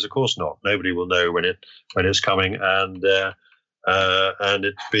most people is, of course not. Nobody will know when it's coming, and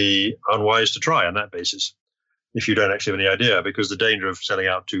it'd be unwise to try on that basis if you don't actually have any idea. Because the danger of selling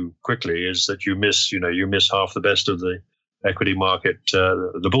out too quickly is that you miss half the best of the equity market,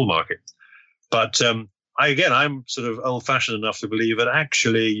 the bull market. But I'm sort of old-fashioned enough to believe that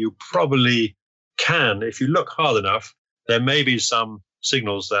actually you probably can, if you look hard enough, there may be some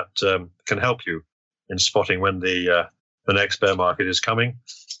signals that can help you in spotting when the next bear market is coming.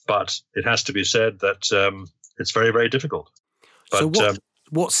 But it has to be said that it's very, very difficult. But, so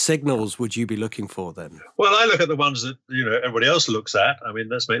what signals would you be looking for then? Well, I look at the ones that everybody else looks at. I mean,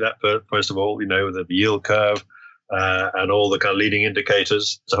 let's make that first of all. The yield curve and all the kind of leading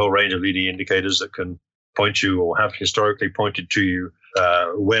indicators. It's a whole range of leading indicators that can point you or have historically pointed to you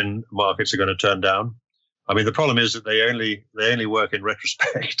when markets are going to turn down. I mean, the problem is that they only work in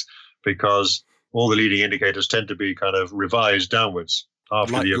retrospect because all the leading indicators tend to be kind of revised downwards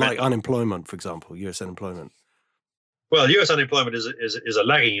after the event. Like unemployment, for example, U.S. unemployment. Well, U.S. unemployment is a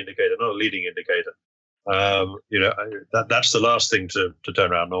lagging indicator, not a leading indicator. That's the last thing to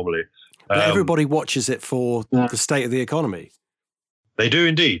turn around normally. But everybody watches it for the state of the economy. They do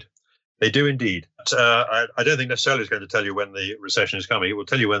indeed. But, I don't think necessarily it's going to tell you when the recession is coming. It will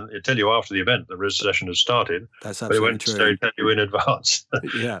tell you after the event the recession has started. That's absolutely true. But it won't necessarily tell you in advance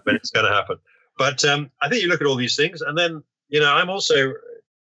when it's going to happen. But I think you look at all these things, and then I'm also,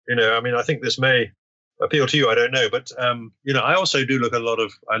 I think this may appeal to you. I don't know, but I also do look at a lot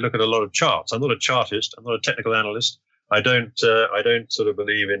of charts. I'm not a chartist. I'm not a technical analyst. I don't sort of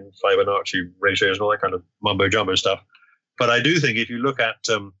believe in Fibonacci ratios and all that kind of mumbo jumbo stuff. But I do think if you look at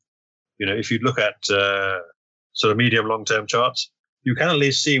sort of medium long term charts, you can at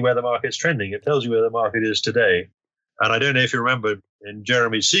least see where the market's trending. It tells you where the market is today. And I don't know if you remember in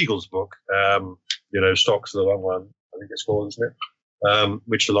Jeremy Siegel's book, Stocks of the Long Run, I think it's called, isn't it?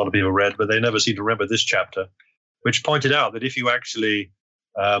 Which a lot of people read, but they never seem to remember this chapter, which pointed out that if you actually,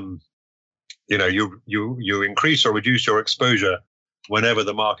 you increase or reduce your exposure whenever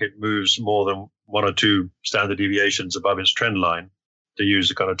the market moves more than one or two standard deviations above its trend line, to use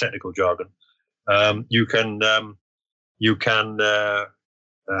the kind of technical jargon, you can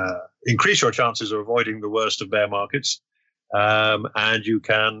increase your chances of avoiding the worst of bear markets, and you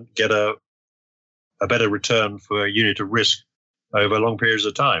can get a better return for a unit of risk over long periods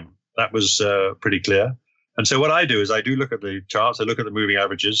of time. That was pretty clear. And so what I do is I do look at the charts, I look at the moving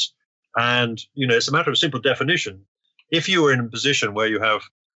averages, and it's a matter of simple definition. If you were in a position where you have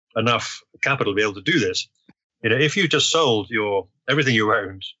enough capital to be able to do this, if you just sold everything you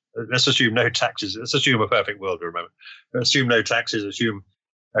owned, let's assume no taxes. Let's assume a perfect world. Remember, assume no taxes. Assume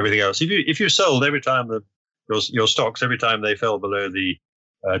everything else. If you sold every time your stocks every time they fell below the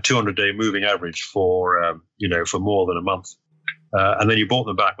 200-day moving average for more than a month, and then you bought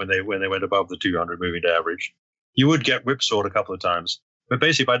them back when they went above the 200 moving day average, you would get whipsawed a couple of times. But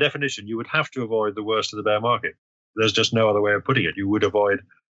basically, by definition, you would have to avoid the worst of the bear market. There's just no other way of putting it. You would have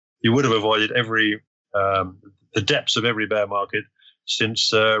avoided every the depths of every bear market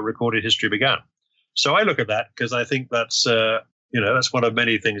since recorded history began. So I look at that because I think that's one of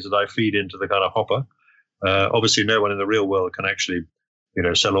many things that I feed into the kind of hopper. Obviously, no one in the real world can actually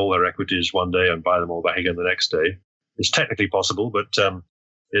sell all their equities one day and buy them all back again the next day. It's technically possible, but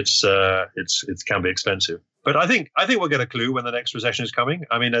it can be expensive. But I think we'll get a clue when the next recession is coming.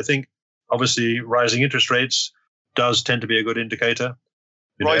 I mean, I think obviously rising interest rates does tend to be a good indicator.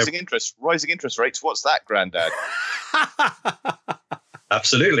 Rising interest rates. What's that, Grandad?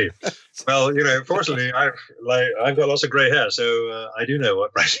 Absolutely. Well, fortunately, I've got lots of grey hair, so I do know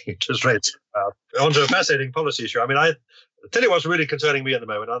what rising interest rates are. Onto a fascinating policy issue. I mean, I tell you what's really concerning me at the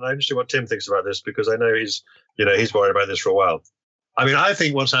moment, and I'm interested what Tim thinks about this because I know he's worried about this for a while. I mean, I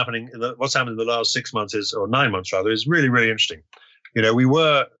think what's happened in the last 6 months or 9 months rather is really, really interesting. We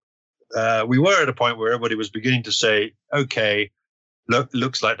were at a point where everybody was beginning to say, okay,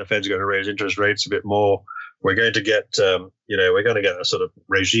 looks like the Fed's going to raise interest rates a bit more. We're going to get, a sort of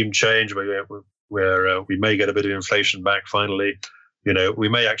regime change where we may get a bit of inflation back finally. We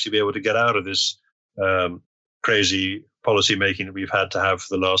may actually be able to get out of this crazy policy making that we've had to have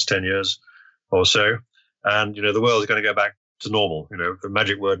for the last 10 years or so. And, the world is going to go back to normal, the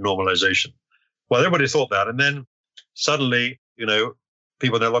magic word normalization. Well, everybody thought that. And then suddenly,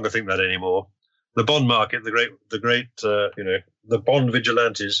 people no longer think that anymore. The bond market, the bond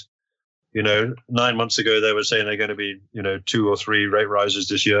vigilantes, 9 months ago, they were saying they're going to be, 2 or 3 rate rises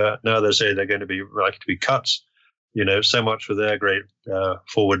this year. Now they're saying they're going to be likely to be cuts, so much for their great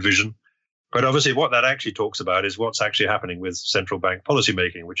forward vision. But obviously what that actually talks about is what's actually happening with central bank policy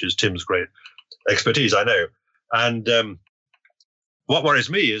making, which is Tim's great expertise, I know. And what worries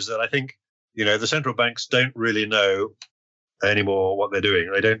me is that I think, the central banks don't really know anymore what they're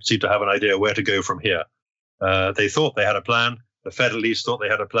doing. They don't seem to have an idea where to go from here. They thought they had a plan. The Fed at least thought they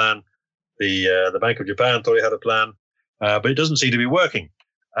had a plan. The Bank of Japan thought they had a plan, but it doesn't seem to be working.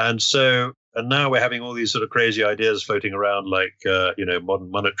 And so And now we're having all these sort of crazy ideas floating around, like,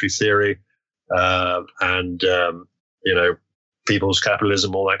 modern monetary theory and people's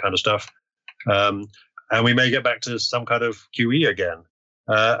capitalism, all that kind of stuff. And we may get back to some kind of QE again.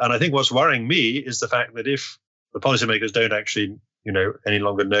 And I think what's worrying me is the fact that if the policymakers don't actually, any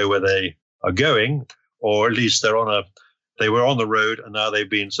longer know where they are going, or at least they were on the road and now they've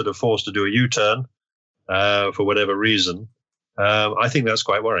been sort of forced to do a U-turn for whatever reason. I think that's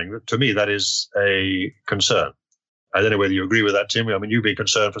quite worrying. To me, that is a concern. I don't know whether you agree with that, Tim. I mean, you've been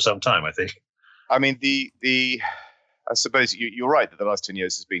concerned for some time, I think. I mean, I suppose you're right that the last 10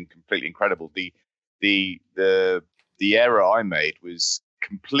 years has been completely incredible. The error I made was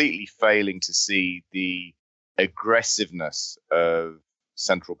completely failing to see the aggressiveness of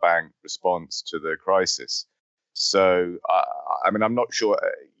central bank response to the crisis. So, I'm not sure.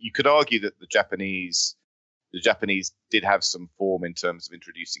 You could argue that the Japanese did have some form in terms of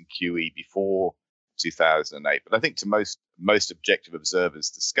introducing QE before 2008, but I think to most objective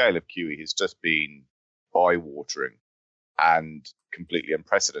observers, the scale of QE has just been eye-watering and completely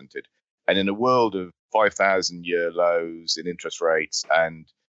unprecedented. And in a world of 5,000-year lows in interest rates and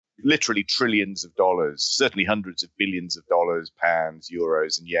literally trillions of dollars, certainly hundreds of billions of dollars, pounds,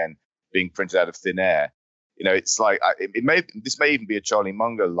 euros, and yen being printed out of thin air, it's like this may even be a Charlie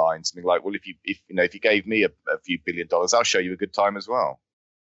Munger line, something like, well, if you gave me a few $1 billion, I'll show you a good time as well.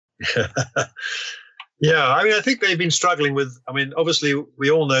 Yeah, I think they've been struggling with. Obviously, we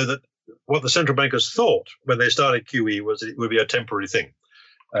all know that what the central bankers thought when they started QE was it would be a temporary thing.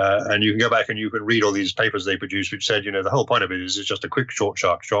 And you can go back and you can read all these papers they produced, which said, the whole point of it is it's just a quick, short,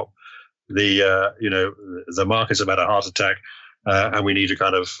 sharp shop. The market's about a heart attack, and we need to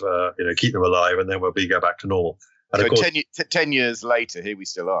kind of, keep them alive, and then we'll go back to normal. And so of course, 10 years later, here we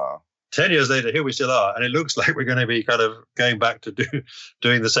still are. 10 years later, here we still are, and it looks like we're going to be kind of going back to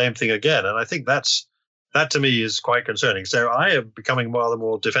doing the same thing again. And I think that to me is quite concerning. So I am becoming rather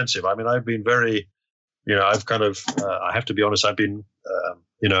more defensive. I've been very, I've kind of, I have to be honest, I've been,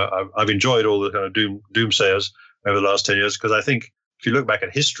 I've enjoyed all the kind of doomsayers over the last 10 years, because I think if you look back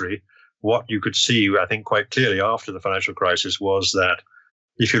at history, what you could see, I think, quite clearly after the financial crisis was that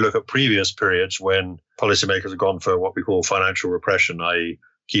if you look at previous periods when policymakers have gone for what we call financial repression, i.e.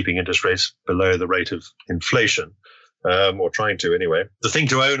 keeping interest rates below the rate of inflation, or trying to anyway, the thing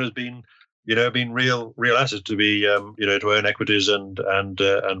to own has been real assets, to be, to own equities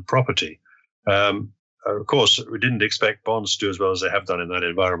and property. Of course, we didn't expect bonds to do as well as they have done in that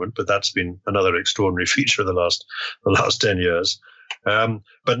environment, but that's been another extraordinary feature of the last 10 years.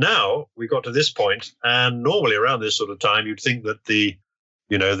 But now we got to this point, and normally around this sort of time, you'd think that the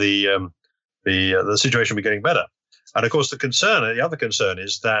situation would be getting better. And of course, the other concern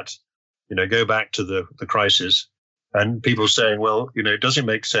is that, go back to the crisis, and people saying, well, does it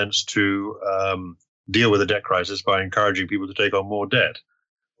make sense to deal with the debt crisis by encouraging people to take on more debt?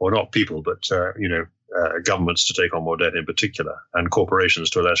 Or not people, but, governments to take on more debt in particular, and corporations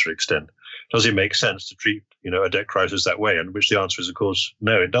to a lesser extent. Does it make sense to treat, a debt crisis that way? And which the answer is, of course,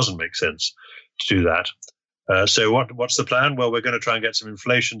 no, it doesn't make sense to do that. So what's the plan? Well, we're going to try and get some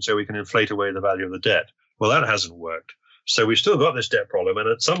inflation so we can inflate away the value of the debt. Well, that hasn't worked. So we've still got this debt problem. And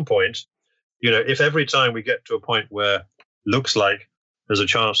at some point, if every time we get to a point where it looks like there's a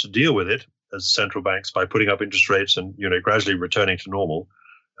chance to deal with it as central banks by putting up interest rates and, gradually returning to normal,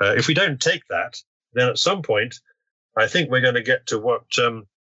 if we don't take that, then at some point, I think we're going to get to what we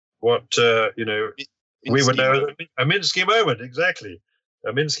would know as a Minsky moment, exactly.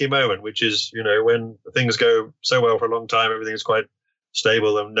 A Minsky moment, which is, when things go so well for a long time, everything is quite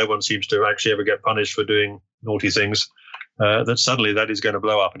stable and no one seems to actually ever get punished for doing naughty things, that suddenly that is going to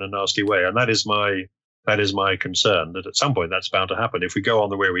blow up in a nasty way. And that is my concern, that at some point that's bound to happen. If we go on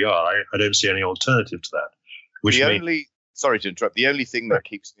the way we are, I don't see any alternative to that. Sorry to interrupt. The only thing that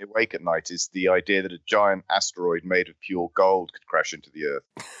keeps me awake at night is the idea that a giant asteroid made of pure gold could crash into the Earth.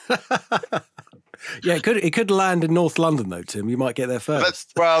 Yeah, it could land in North London, though, Tim. You might get there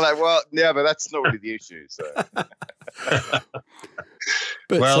first. But that's not really the issue. So.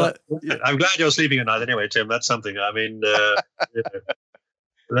 But, I'm glad you're sleeping at night anyway, Tim. That's something.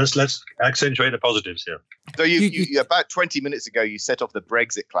 Let's accentuate the positives here. So you about 20 minutes ago, you set off the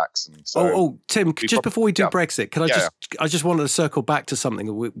Brexit klaxon. So Tim, just before we do Brexit, I just wanted to circle back to something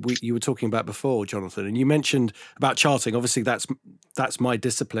you were talking about before, Jonathan, and you mentioned about charting. Obviously, that's my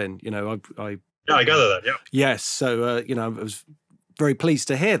discipline. I gather that. Yeah. Yes. So I was very pleased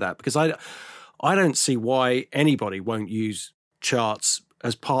to hear that, because I don't see why anybody won't use charts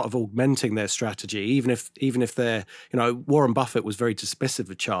as part of augmenting their strategy, even if they're, Warren Buffett was very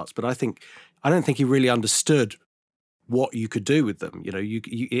dismissive of charts, but I don't think he really understood what you could do with them.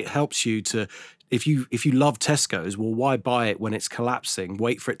 It helps you to, if you love Tesco's, well, why buy it when it's collapsing?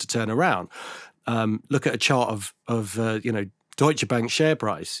 Wait for it to turn around. Look at a chart of Deutsche Bank share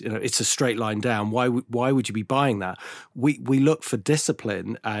price. It's a straight line down. Why would you be buying that? We look for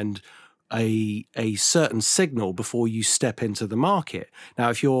discipline and a certain signal before you step into the market. Now,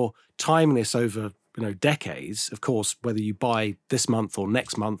 if you're timing this over decades, of course, whether you buy this month or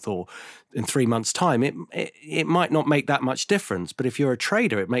next month or in 3 months' time, it might not make that much difference. But if you're a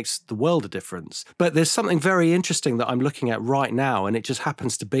trader, it makes the world of difference. But there's something very interesting that I'm looking at right now, and it just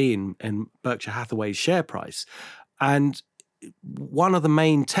happens to be in Berkshire Hathaway's share price. And one of the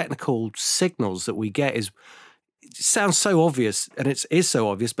main technical signals that we get is, it sounds so obvious, and it is so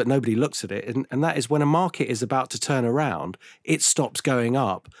obvious, but nobody looks at it. And that is when a market is about to turn around, it stops going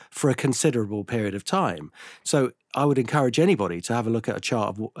up for a considerable period of time. So I would encourage anybody to have a look at a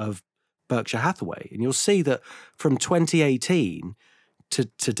chart of Berkshire Hathaway, and you'll see that from 2018 to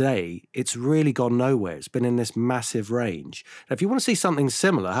today, it's really gone nowhere. It's been in this massive range. Now, if you want to see something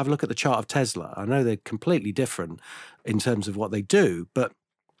similar, have a look at the chart of Tesla. I know they're completely different in terms of what they do, but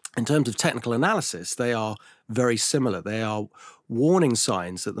in terms of technical analysis, they are very similar. They are warning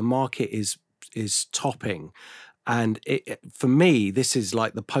signs that the market is topping. And for me, this is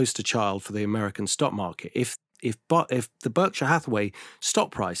like the poster child for the American stock market. If the Berkshire Hathaway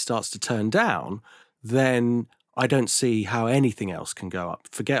stock price starts to turn down, then I don't see how anything else can go up.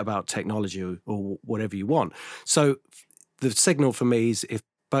 Forget about technology or whatever you want. So the signal for me is if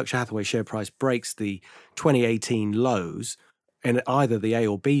Berkshire Hathaway share price breaks the 2018 lows in either the A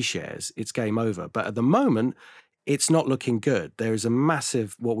or B shares, it's game over. But at the moment, it's not looking good. There is a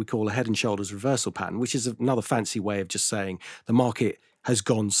massive, what we call a head and shoulders reversal pattern, which is another fancy way of just saying the market has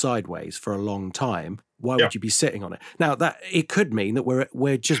gone sideways for a long time. Why would you be sitting on it? Now, that it could mean that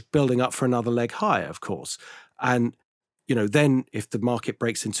we're just building up for another leg higher, of course. And, then if the market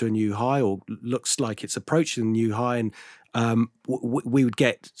breaks into a new high or looks like it's approaching a new high, and we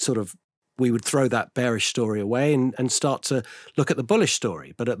would throw that bearish story away and start to look at the bullish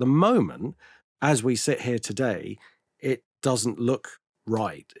story. But at the moment, as we sit here today, it doesn't look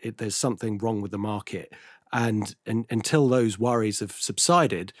right. There's something wrong with the market. And until those worries have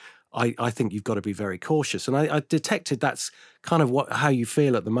subsided, I think you've got to be very cautious. And I detected that's kind of how you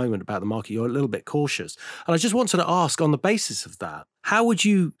feel at the moment about the market. You're a little bit cautious. And I just wanted to ask, on the basis of that, how would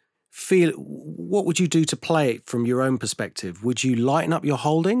you feel? What would you do to play it from your own perspective? Would you lighten up your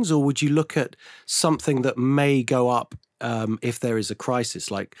holdings, or would you look at something that may go up if there is a crisis?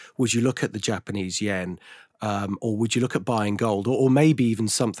 Like, would you look at the Japanese yen, or would you look at buying gold, or maybe even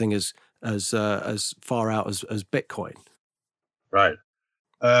something as far out as Bitcoin? Right.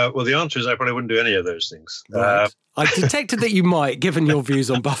 Well, the answer is I probably wouldn't do any of those things. Right. I detected that you might, given your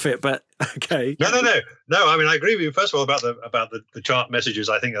views on Buffett, but okay. No. I mean, I agree with you. First of all, about the chart messages,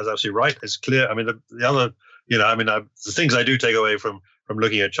 I think that's absolutely right. It's clear. I mean, the other, the things I do take away from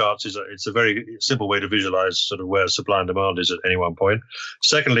looking at charts is it's a very simple way to visualize sort of where supply and demand is at any one point.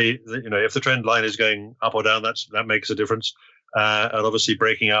 Secondly, if the trend line is going up or down, that makes a difference. And obviously,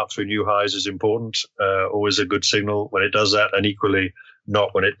 breaking out through new highs is important. Always a good signal when it does that, and equally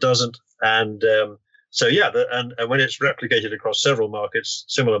not when it doesn't. And and when it's replicated across several markets,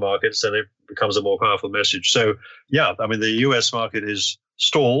 similar markets, then it becomes a more powerful message. So I mean, the US market is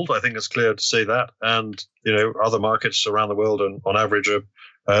stalled. I think it's clear to say that, and other markets around the world, and on average,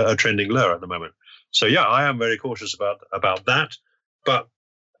 are trending lower at the moment. So I am very cautious about that, but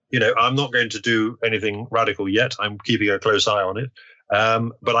I'm not going to do anything radical yet. I'm keeping a close eye on it.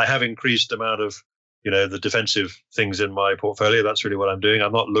 But I have increased the amount of, the defensive things in my portfolio. That's really what I'm doing.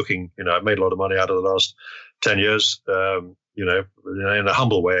 I'm not looking, I've made a lot of money out of the last 10 years, in a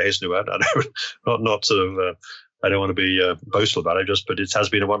humble way, I hasten to add. I don't want to be boastful about it, but it has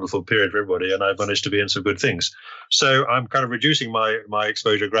been a wonderful period for everybody, and I've managed to be in some good things. So I'm kind of reducing my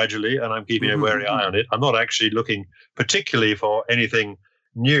exposure gradually, and I'm keeping a wary eye on it. I'm not actually looking particularly for anything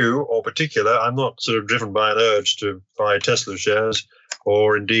new or particular. I'm not sort of driven by an urge to buy Tesla shares,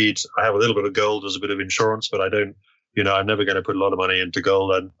 or indeed I have a little bit of gold as a bit of insurance, but I don't, I'm never going to put a lot of money into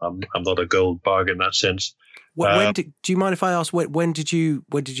gold, and I'm not a gold bug in that sense. Do you mind if I ask, when did you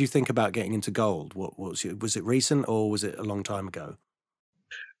think about getting into gold? Was it recent, or was it a long time ago?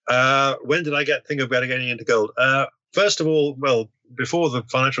 When did I think about getting into gold? First of all, well, before the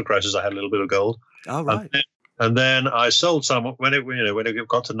financial crisis, I had a little bit of gold. Oh, right. And then I sold some when it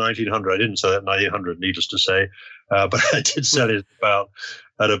got to 1900. I didn't sell it at 1900, needless to say, but I did sell it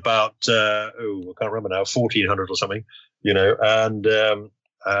at about I can't remember now, 1400 or something,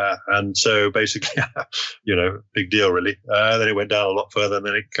 and so basically, big deal really. Then it went down a lot further, and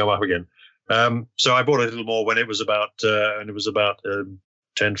then it came up again. So I bought a little more when it was about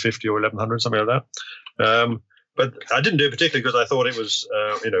 1050 or 1100, something like that. But I didn't do it particularly because I thought it was,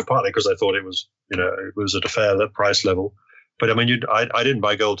 partly because I thought it was, it was at a fair price level. But I mean, I didn't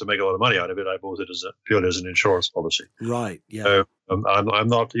buy gold to make a lot of money out of it. I bought it purely as an insurance policy. Right. Yeah. So I'm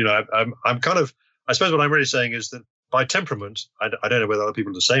not, I'm kind of, I suppose what I'm really saying is that by temperament, I don't know whether other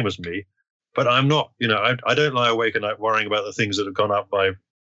people are the same as me, but I'm not, I don't lie awake at night worrying about the things that have gone up by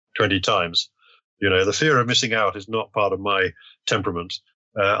 20 times. The fear of missing out is not part of my temperament.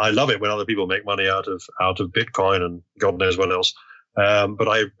 I love it when other people make money out of Bitcoin and God knows what else. But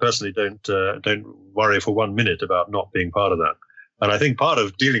I personally don't worry for 1 minute about not being part of that. And I think part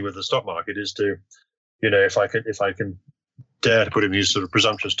of dealing with the stock market is to, if I can dare to put it in these sort of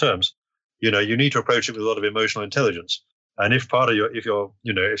presumptuous terms, you need to approach it with a lot of emotional intelligence. And if part of if you're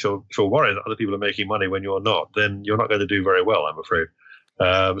worried that other people are making money when you're not, then you're not going to do very well, I'm afraid.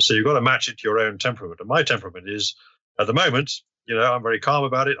 So you've got to match it to your own temperament. And my temperament is, at the moment, I'm very calm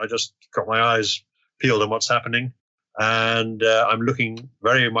about it. I just got my eyes peeled on what's happening. And I'm looking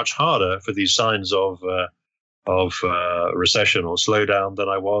very much harder for these signs of recession or slowdown than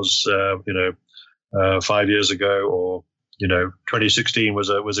I was, 5 years ago, or 2016 was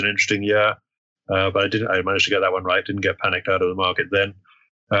an interesting year, but I managed to get that one right. Didn't get panicked out of the market then,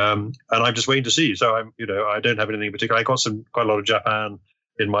 and I'm just waiting to see. So I don't have anything in particular. I got quite a lot of Japan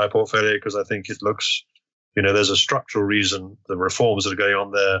in my portfolio because I think it looks, there's a structural reason. The reforms that are going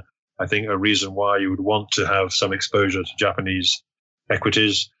on there, I think, a reason why you would want to have some exposure to Japanese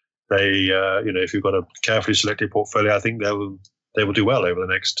equities. They, if you've got a carefully selected portfolio, I think they will do well over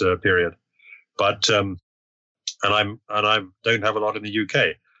the next period. But and I don't have a lot in the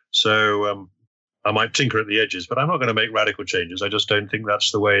UK, so I might tinker at the edges, but I'm not going to make radical changes. I just don't think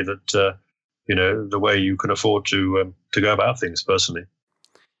that's the way that the way you can afford to go about things personally.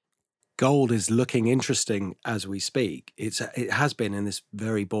 Gold is looking interesting as we speak. It has been in this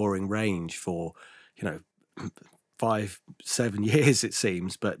very boring range for 5-7 years, it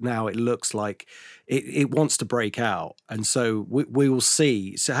seems, but now it looks like it wants to break out, and so we will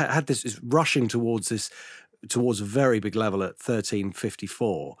see. So had this is rushing towards a very big level at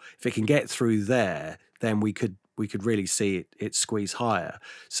 1354. If it can get through there, then we could really see it squeeze higher.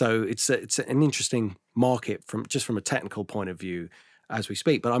 So it's an interesting market from a technical point of view as we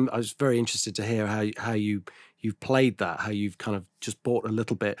speak. But I was very interested to hear how you've played that, how you've kind of just bought a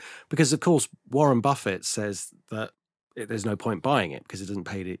little bit, because of course Warren Buffett says that there's no point buying it because it doesn't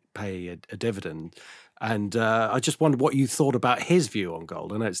pay a dividend. And I just wondered what you thought about his view on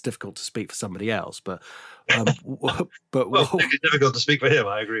gold. I know it's difficult to speak for somebody else, but it's difficult to speak for him.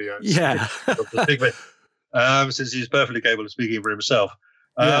 I agree. Yeah, since he's perfectly capable of speaking for himself.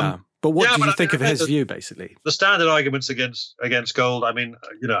 But what did you think of his view, basically? The standard arguments against gold. I mean,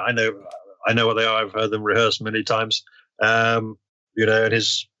 I know what they are. I've heard them rehearsed many times. And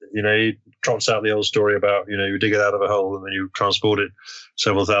he trots out the old story about, you dig it out of a hole and then you transport it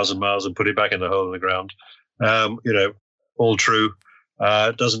several thousand miles and put it back in the hole in the ground. All true.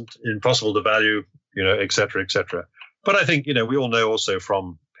 Impossible to value, et cetera, et cetera. But I think, we all know also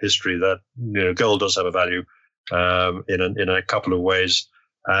from history that, gold does have a value in a couple of ways.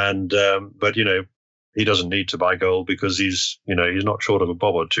 And, but, he doesn't need to buy gold because he's not short of a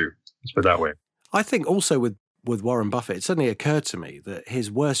bob or two. Let's put it that way. I think also with Warren Buffett, it suddenly occurred to me that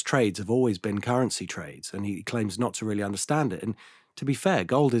his worst trades have always been currency trades, and he claims not to really understand it. And to be fair,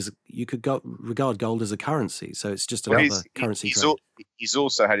 you could regard gold as a currency, so it's just another currency trade. He's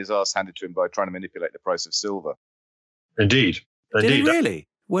also had his ass handed to him by trying to manipulate the price of silver. Indeed. Did he really?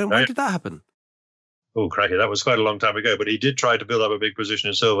 When did that happen? Oh, cracky. That was quite a long time ago, but he did try to build up a big position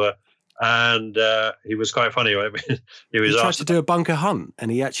in silver. And he was quite funny. He tried to do a bunker hunt, and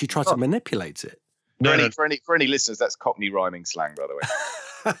he actually tried to manipulate it. For any listeners, that's Cockney rhyming slang, by the way.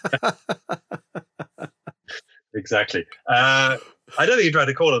 Exactly. I don't think he tried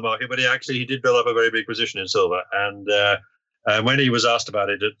to corner the market, but he did build up a very big position in silver. And when he was asked about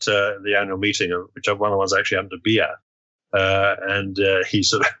it at the annual meeting, which one of the ones I actually happened to be at, and he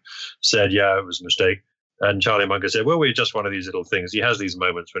sort of said, "Yeah, it was a mistake." And Charlie Munger said, "Well, we're just one of these little things. He has these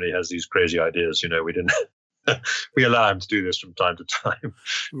moments when he has these crazy ideas. We didn't." We allow him to do this from time to time.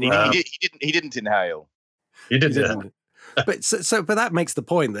 He didn't inhale. He didn't. But that makes the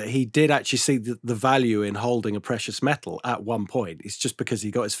point that he did actually see the value in holding a precious metal at one point. It's just because he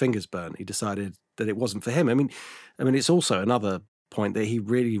got his fingers burnt, he decided that it wasn't for him. I mean, it's also another point that he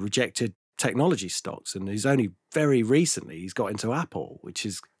really rejected technology stocks, and he's only very recently he's got into Apple, which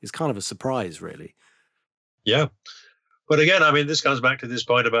is kind of a surprise, really. Yeah. But again, I mean, this comes back to this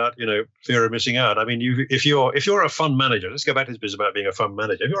point about, fear of missing out. I mean, if you're a fund manager, let's go back to this business about being a fund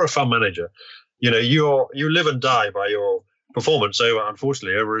manager. If you're a fund manager, you live and die by your performance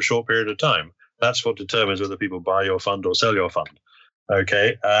unfortunately, over a short period of time. That's what determines whether people buy your fund or sell your fund.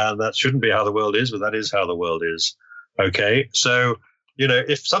 Okay. And that shouldn't be how the world is, but that is how the world is. Okay. So,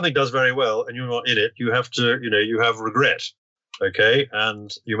 if something does very well and you're not in it, you have to, you have regret. Okay.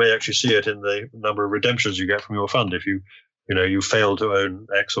 And you may actually see it in the number of redemptions you get from your fund if you fail to own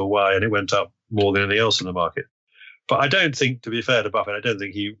X or Y and it went up more than anything else in the market. But I don't think, to be fair to Buffett, I don't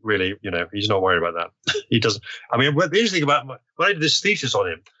think he really, he's not worried about that. He doesn't. I mean, the interesting thing about when I did this thesis on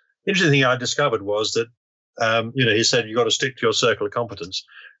him, the interesting thing I discovered was that, he said you've got to stick to your circle of competence.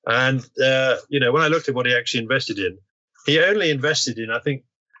 And, when I looked at what he actually invested in, he only invested in, I think,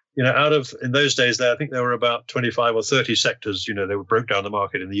 in those days, I think there were about 25 or 30 sectors, they were broke down the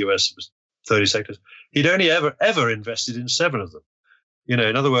market in the US, it was 30 sectors. He'd only ever invested in 7 of them.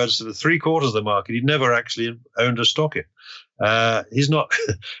 In other words, the 3/4 of the market, he'd never actually owned a stock in. He's not,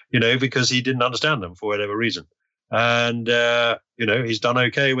 because he didn't understand them for whatever reason. And, he's done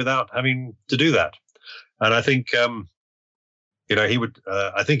okay without having to do that. And I think, he would,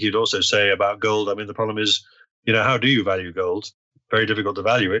 I think he'd also say about gold, I mean, the problem is, how do you value gold? Very difficult to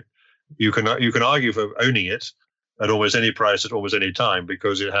value it. You can argue for owning it at almost any price at almost any time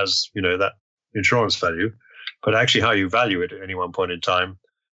because it has, that insurance value. But actually how you value it at any one point in time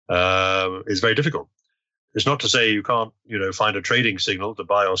is very difficult. It's not to say you can't, find a trading signal to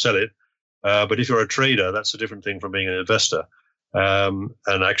buy or sell it. But if you're a trader, that's a different thing from being an investor. And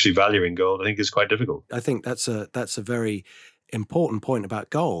actually valuing gold, I think, is quite difficult. I think that's a very important point about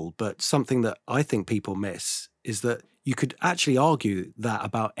gold. But something that I think people miss is that you could actually argue that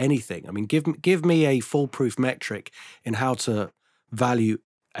about anything. I mean, give me a foolproof metric in how to value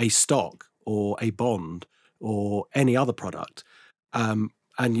a stock or a bond or any other product. And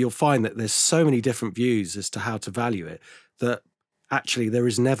you'll find that there's so many different views as to how to value it that actually there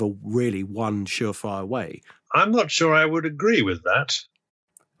is never really one surefire way. I'm not sure I would agree with that.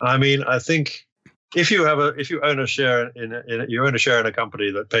 I mean, I think if you own a share in a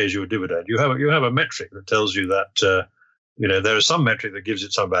company that pays you a dividend, you have a metric that tells you that there is some metric that gives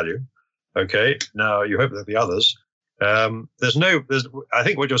it some value. Okay, now you hope there'll be others. I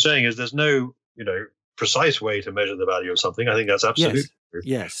think what you're saying is there's no precise way to measure the value of something. I think that's absolutely true.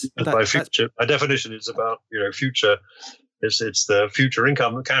 Yes. By definition, it's about future. It's the future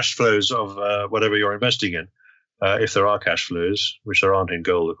income, the cash flows of whatever you're investing in. If there are cash flows, which there aren't in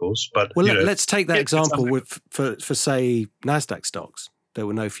gold, of course. But let's take that example for say Nasdaq stocks. There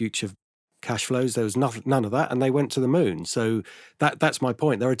were no future cash flows. There was none of that, and they went to the moon. So that's my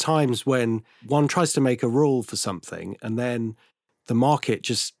point. There are times when one tries to make a rule for something, and then the market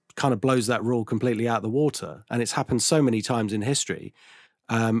just kind of blows that rule completely out of the water. And it's happened so many times in history.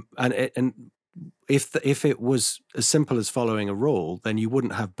 And if it was as simple as following a rule, then you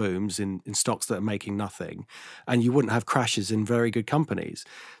wouldn't have booms in stocks that are making nothing, and you wouldn't have crashes in very good companies.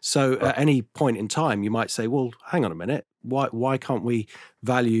 So at any point in time, you might say, well, hang on a minute, why can't we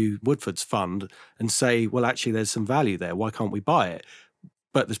value Woodford's fund and say, well, actually, there's some value there. Why can't we buy it?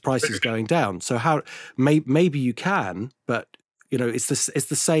 But this price is going down. So how maybe you can, but it's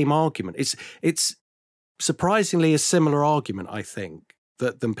the same argument. It's surprisingly a similar argument, I think,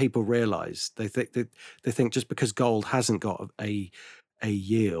 than people realize. They think just because gold hasn't got a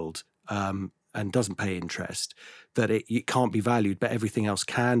yield and doesn't pay interest, that it can't be valued, but everything else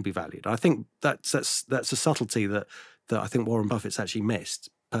can be valued. I think that's a subtlety that I think Warren Buffett's actually missed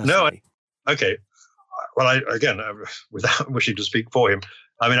personally. No, okay. Well, without wishing to speak for him,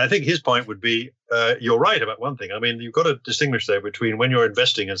 I mean, I think his point would be, you're right about one thing. I mean, you've got to distinguish there between when you're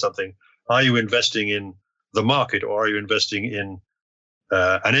investing in something, are you investing in the market or are you investing in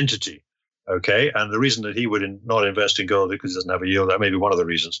an entity? Okay. And the reason that he would not invest in gold because he doesn't have a yield, that may be one of the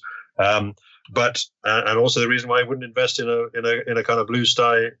reasons. But also the reason why he wouldn't invest in a kind of blue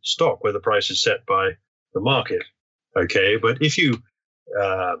sky stock where the price is set by the market. Okay. But if you,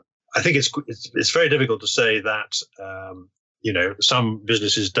 I think it's very difficult to say that, some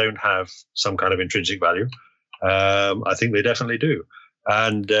businesses don't have some kind of intrinsic value. I think they definitely do.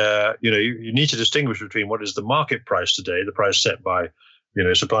 And, you need to distinguish between what is the market price today, the price set by,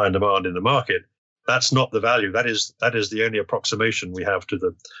 supply and demand in the market. That's not the value. That is the only approximation we have to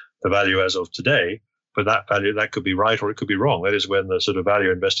the value as of today. But that value, that could be right or it could be wrong. That is when the sort of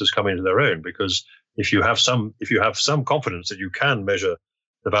value investors come into their own, because if you have some confidence that you can measure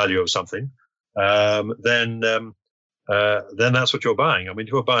the value of something, then that's what you're buying. I mean,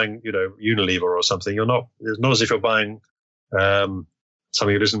 if you're buying, Unilever or something, it's not as if you're buying,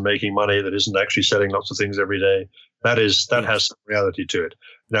 something that isn't making money, that isn't actually selling lots of things every day. That has some reality to it.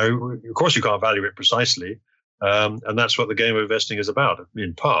 Now, of course, you can't value it precisely, and that's what the game of investing is about.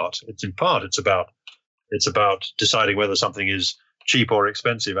 In part, it's about deciding whether something is cheap or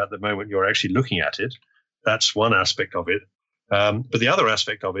expensive at the moment you're actually looking at it. That's one aspect of it. But the other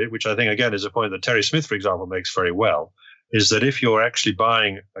aspect of it, which I think, again, is a point that Terry Smith, for example, makes very well, is that if you're actually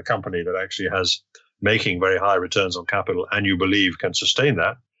buying a company that actually has making very high returns on capital and you believe can sustain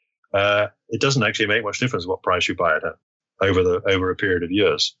that, it doesn't actually make much difference what price you buy it at over a period of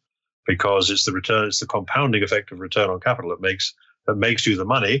years, because it's the compounding effect of return on capital that makes you the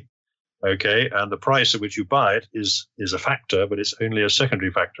money. Okay, and the price at which you buy it is a factor, but it's only a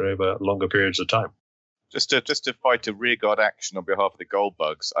secondary factor over longer periods of time. Just to fight a rearguard action on behalf of the gold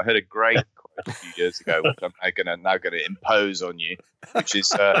bugs, I heard a great quote a few years ago, which I'm now going to impose on you, which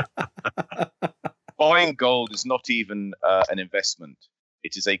is buying gold is not even an investment.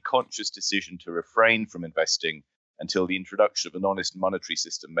 It is a conscious decision to refrain from investing until the introduction of an honest monetary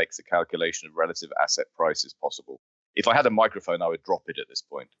system makes a calculation of relative asset prices possible. If I had a microphone, I would drop it at this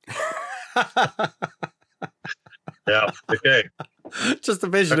point. Yeah. Okay. Just a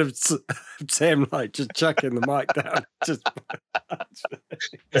vision of Tim like just chucking the mic down. Just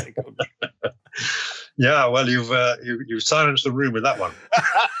yeah. Well, you've silenced the room with that one.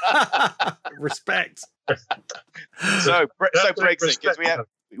 Respect. So Brexit, because we haven't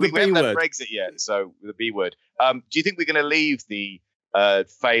had Brexit yet. So the B word. Do you think we're going to leave the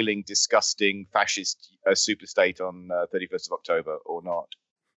failing, disgusting, fascist superstate on 31st of October or not?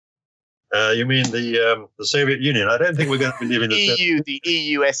 You mean the Soviet Union? I don't think we're going to be leaving the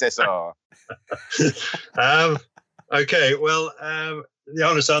EU SSR. Okay, well, the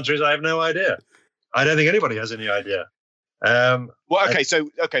honest answer is I have no idea. I don't think anybody has any idea.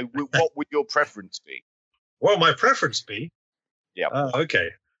 What would your preference be? What my preference be? Yeah.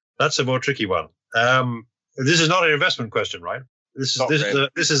 Okay, that's a more tricky one. This is not an investment question, right? This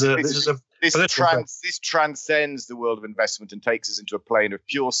transcends the world of investment and takes us into a plane of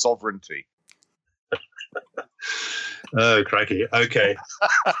pure sovereignty. Oh, crikey. Okay.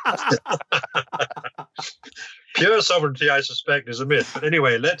 Pure sovereignty, I suspect, is a myth. But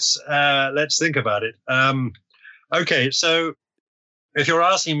anyway, let's think about it. Okay, so if you're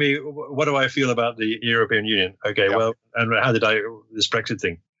asking me, what do I feel about the European Union? Okay, yeah. Well, and how did this Brexit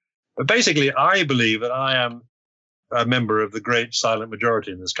thing? But basically, I believe that I am a member of the great silent majority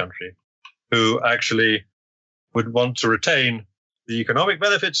in this country who actually would want to retain the economic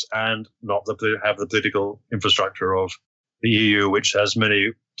benefits and not have the political infrastructure of the EU, which has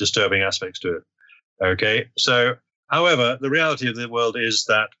many disturbing aspects to it. Okay. So, however, the reality of the world is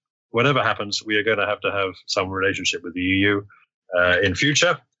that whatever happens, we are going to have some relationship with the EU in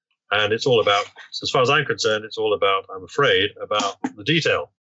future. And it's all about, as far as I'm concerned, I'm afraid, about the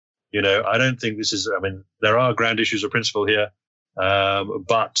detail. I don't think this is, there are grand issues of principle here,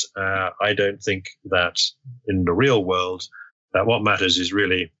 but I don't think that in the real world, that what matters is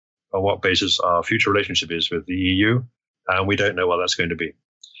really on what basis our future relationship is with the EU, and we don't know what that's going to be.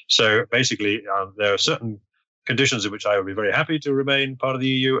 So basically, there are certain conditions in which I would be very happy to remain part of the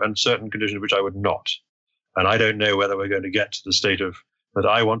EU and certain conditions in which I would not. And I don't know whether we're going to get to the state that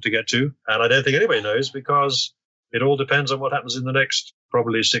I want to get to, and I don't think anybody knows because it all depends on what happens in the next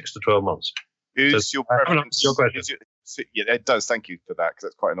probably 6 to 12 months. Who's your preference? Your question. Yeah, it does. Thank you for that, because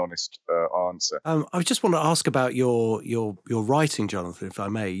that's quite an honest answer. I just want to ask about your writing, Jonathan, if I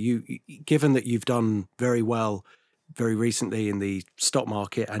may. You, given that you've done very well very recently in the stock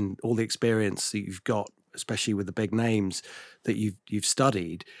market and all the experience that you've got, especially with the big names that you've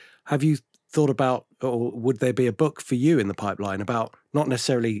studied, have you thought about, or would there be a book for you in the pipeline about, not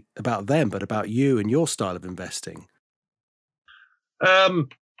necessarily about them, but about you and your style of investing?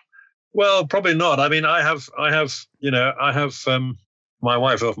 Well, probably not. I mean, I have, my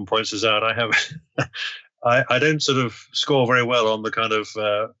wife often points this out. I don't sort of score very well on the kind of,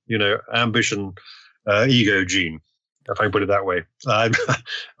 ambition, ego gene, if I put it that way.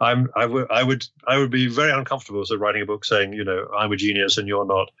 I would be very uncomfortable sort of writing a book saying, I'm a genius and you're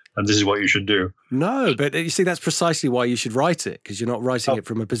not, and this is what you should do. No, but you see, that's precisely why you should write it, because you're not writing it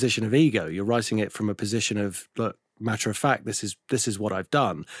from a position of ego. You're writing it from a position of, look, matter of fact, this is what I've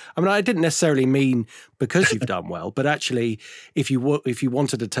done. I mean, I didn't necessarily mean because you've done well, but actually, if you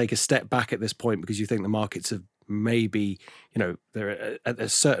wanted to take a step back at this point because you think the markets have maybe, they're at a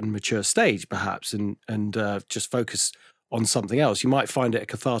certain mature stage, perhaps, and just focus on something else, you might find it a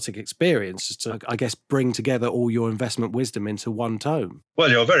cathartic experience just to, I guess, bring together all your investment wisdom into one tome.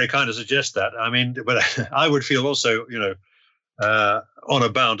 Well, you're very kind to suggest that. I mean, but I would feel also, honor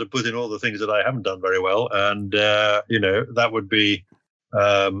bound to put in all the things that I haven't done very well, and that would be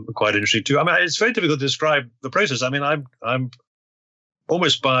quite interesting too. I mean, it's very difficult to describe the process. I mean, I'm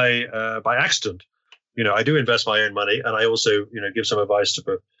almost by accident. I do invest my own money, and I also give some advice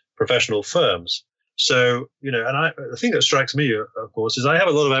to professional firms. So and the thing that strikes me, of course, is I have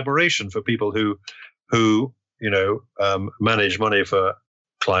a lot of admiration for people who manage money for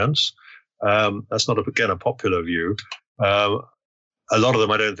clients. That's not again a popular view. A lot of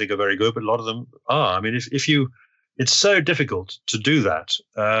them I don't think are very good, but a lot of them are. I mean, it's so difficult to do that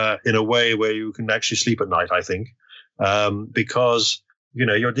in a way where you can actually sleep at night, I think, because,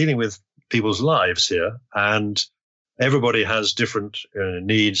 you're dealing with people's lives here, and everybody has different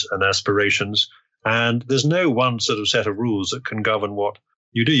needs and aspirations, and there's no one sort of set of rules that can govern what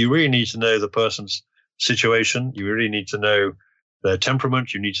you do. You really need to know the person's situation. You really need to know their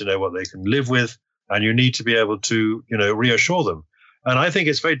temperament. You need to know what they can live with, and you need to be able to, reassure them. And I think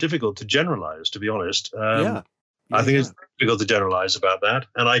it's very difficult to generalize, to be honest. I think it's difficult to generalize about that.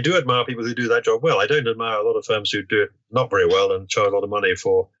 And I do admire people who do that job well. I don't admire a lot of firms who do it not very well and charge a lot of money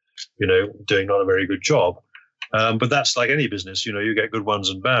for, doing not a very good job. But that's like any business, you get good ones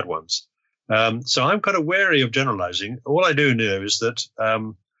and bad ones. So I'm kind of wary of generalizing. All I do know is that, I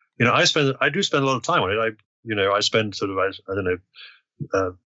do spend a lot of time on it. I spend sort of, I don't know,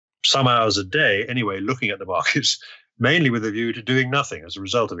 some hours a day anyway, looking at the markets, mainly with a view to doing nothing as a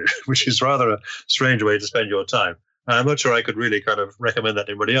result of it, which is rather a strange way to spend your time. I'm not sure I could really kind of recommend that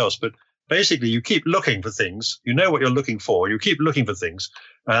to anybody else, but basically you keep looking for things. You know what you're looking for. You keep looking for things.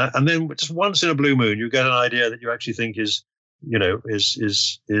 And then just once in a blue moon, you get an idea that you actually think is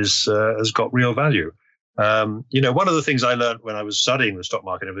has got real value. One of the things I learned when I was studying the stock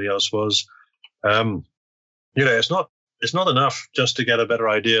market and everything else was, it's not enough just to get a better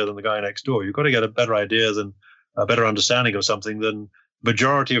idea than the guy next door. You've got to get a better idea than a better understanding of something than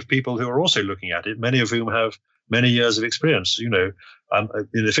majority of people who are also looking at it, many of whom have many years of experience. In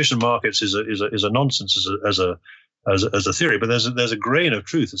efficient markets is a nonsense as a theory, but there's a grain of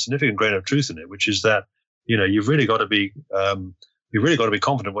truth, a significant grain of truth in it, which is that you've really got to be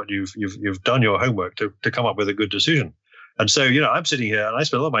confident what you've done your homework to come up with a good decision. And so I'm sitting here and I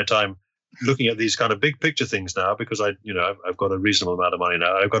spend a lot of my time looking at these kind of big picture things now because I've got a reasonable amount of money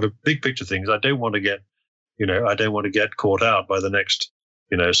now. I've got a big picture things. I don't want to get caught out by the next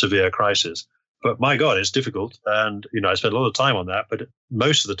severe crisis. But my God, it's difficult, and I spend a lot of time on that. But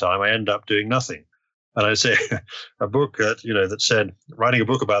most of the time, I end up doing nothing. And I say a book that said writing a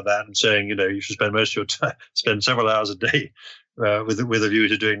book about that and saying you should spend most of your time, spend several hours a day with a view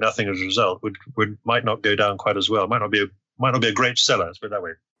to doing nothing as a result might not go down quite as well. Might not be a great seller. Let's put it that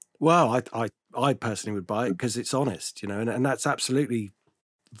way. Well, I personally would buy it because it's honest, and that's absolutely,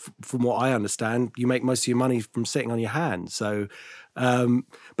 from what I understand, you make most of your money from sitting on your hands. So,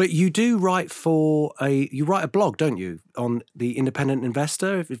 but you do write you write a blog, don't you, on the Independent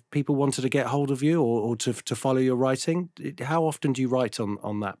Investor? If people wanted to get hold of you or to follow your writing, how often do you write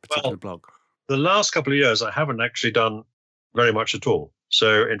on that particular blog? The last couple of years, I haven't actually done very much at all.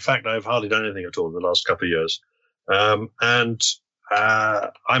 So, in fact, I've hardly done anything at all in the last couple of years. I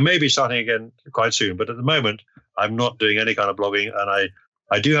may be starting again quite soon, but at the moment, I'm not doing any kind of blogging, and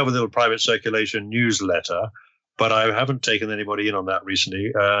I do have a little private circulation newsletter, but I haven't taken anybody in on that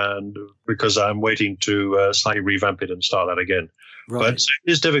recently, and because I'm waiting to slightly revamp it and start that again. Right. But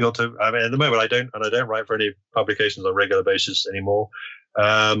it's difficult to. I mean, at the moment, I don't write for any publications on a regular basis anymore.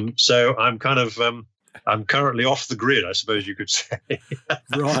 So I'm kind of I'm currently off the grid, I suppose you could say.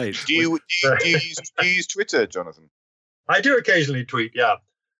 Right. Do you use Twitter, Jonathan? I do occasionally tweet, yeah.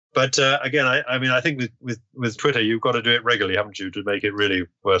 But again, I think with Twitter, you've got to do it regularly, haven't you, to make it really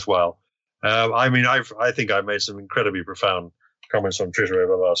worthwhile. I think I've made some incredibly profound comments on Twitter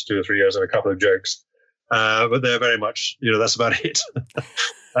over the last 2 or 3 years and a couple of jokes, but they're very much, that's about it.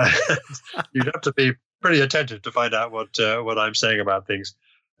 You'd have to be pretty attentive to find out what I'm saying about things,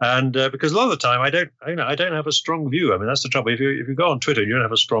 and because a lot of the time I don't have a strong view. I mean, that's the trouble. If you go on Twitter, and you don't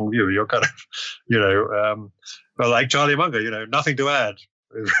have a strong view. You're kind of, well, like Charlie Munger, nothing to add.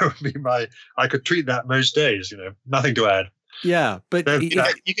 I could tweet that most days, nothing to add. Yeah, but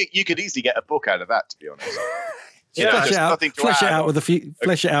you could easily get a book out of that, to be honest. Flesh it out with a few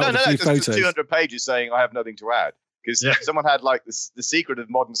photos. 200 pages saying I have nothing to add because someone had like the secret of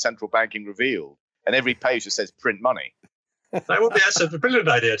modern central banking revealed, and every page just says print money. That's a brilliant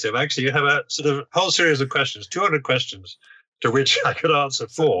idea, Tim. Actually, you have a sort of whole series of questions, 200 questions, to which I could answer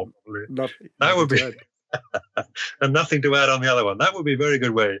 4. That would be. And nothing to add on the other one. That would be a very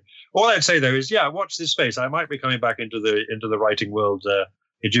good way. All I'd say though is, watch this space. I might be coming back into the writing world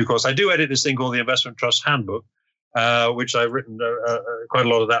in due course. I do edit this thing called the Investment Trust Handbook, which I've written quite a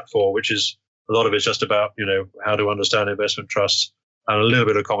lot of that for. Which is a lot of it's just about how to understand investment trusts and a little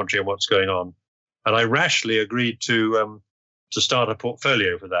bit of commentary on what's going on. And I rashly agreed to start a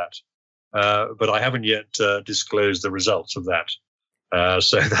portfolio for that. But I haven't yet disclosed the results of that.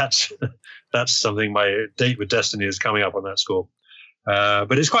 So that's something. My date with Destiny is coming up on that score.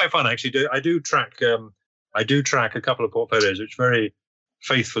 But it's quite fun, actually. I do track a couple of portfolios which very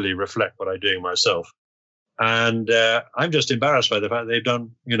faithfully reflect what I'm doing myself. And I'm just embarrassed by the fact they've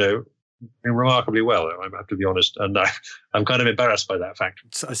done, remarkably well. I have to be honest, and I'm kind of embarrassed by that fact.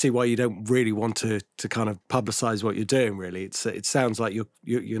 I see why you don't really want to kind of publicize what you're doing. Really, it sounds like you're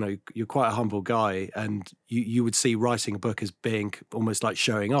quite a humble guy, and you would see writing a book as being almost like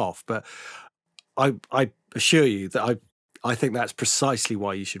showing off. But I assure you that I think that's precisely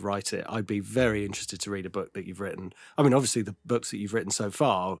why you should write it. I'd be very interested to read a book that you've written. I mean, obviously the books that you've written so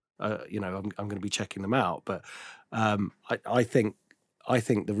far, I'm going to be checking them out. But I think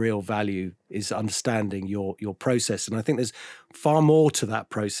the real value is understanding your process. And I think there's far more to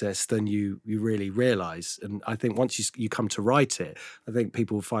that process than you really realize. And I think once you come to write it, I think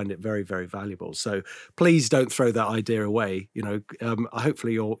people will find it very, very valuable. So please don't throw that idea away.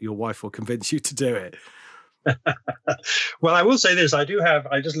 Hopefully your wife will convince you to do it. Well, I will say this. I'm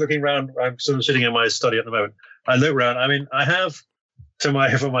just looking around. I'm sort of sitting in my study at the moment. I look around. I mean, I have, for my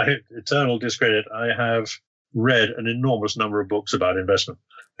eternal discredit, I have read an enormous number of books about investment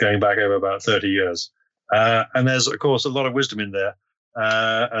going back over about 30 years. And there's, of course, a lot of wisdom in there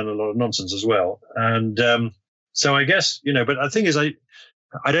and a lot of nonsense as well. And so I guess, but the thing is, I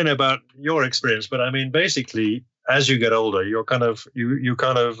don't know about your experience, but I mean, basically, as you get older, you're kind of, you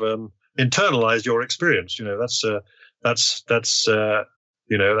kind of internalize your experience. That's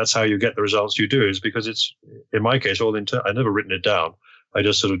how you get the results you do, is because it's, in my case, I've never written it down. I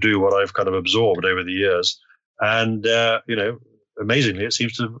just sort of do what I've kind of absorbed over the years. And, amazingly, it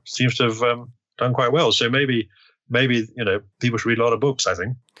seems to have done quite well. So maybe, people should read a lot of books, I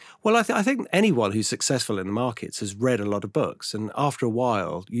think. Well, I think anyone who's successful in the markets has read a lot of books. And after a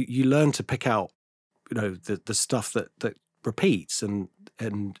while, you learn to pick out, the stuff that repeats and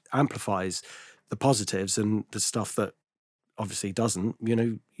amplifies the positives, and the stuff that obviously doesn't,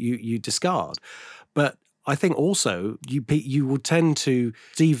 you discard. But I think also you will tend to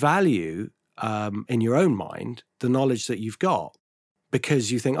devalue in your own mind the knowledge that you've got,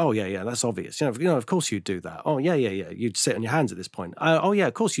 because you think, oh yeah, that's obvious. Of course you'd do that. Oh yeah. You'd sit on your hands at this point. Oh yeah,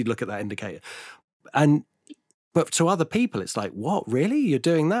 of course you'd look at that indicator. But to other people, it's like, what, really? You're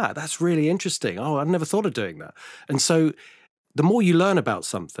doing that? That's really interesting. Oh, I'd never thought of doing that. And so the more you learn about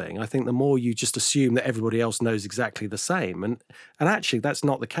something, I think the more you just assume that everybody else knows exactly the same. And actually, that's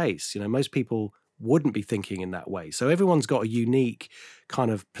not the case. Most people wouldn't be thinking in that way. So everyone's got a unique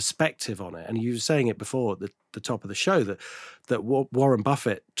kind of perspective on it. And you were saying it before at the top of the show that Warren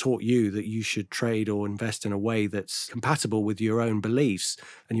Buffett taught you that you should trade or invest in a way that's compatible with your own beliefs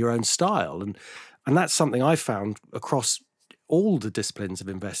and your own style. And that's something I found across all the disciplines of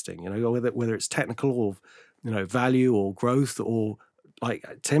investing, whether it's technical or, value or growth, or like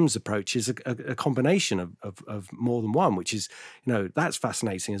Tim's approach is a combination of more than one, which is, that's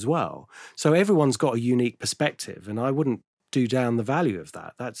fascinating as well. So everyone's got a unique perspective, and I wouldn't do down the value of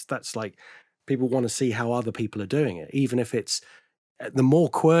that. That's like, people want to see how other people are doing it, even if it's the more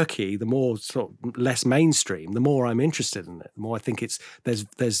quirky, the more sort of less mainstream, the more I'm interested in it, the more I think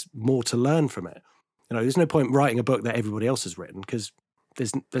there's more to learn from it. There's no point writing a book that everybody else has written, because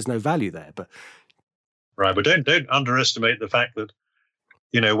there's no value there. But right, but don't underestimate the fact that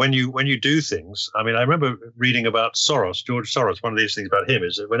when you do things. I mean, I remember reading about George Soros. One of these things about him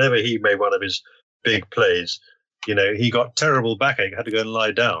is that whenever he made one of his big plays, he got terrible backache, had to go and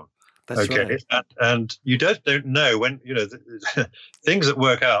lie down. That's right. And you don't know when, things that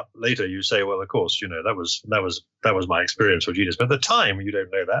work out later, you say, well, of course, that was my experience or genius. But at the time, you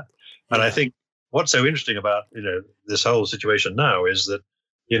don't know that. And yeah. I think what's so interesting about, this whole situation now is that,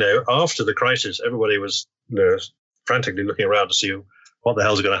 after the crisis, everybody was frantically looking around to see what the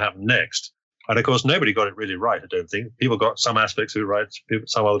hell's going to happen next. And of course, nobody got it really right, I don't think. People got some aspects of it right.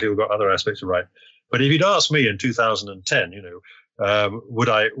 Some other people got other aspects of it right. But if you'd asked me in 2010, would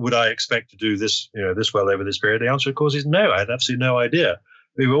I expect to do this, this well over this period? The answer, of course, is no. I had absolutely no idea.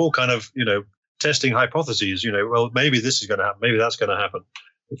 We were all kind of, testing hypotheses, well, maybe this is going to happen. Maybe that's going to happen.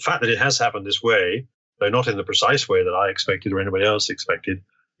 The fact that it has happened this way, though not in the precise way that I expected or anybody else expected,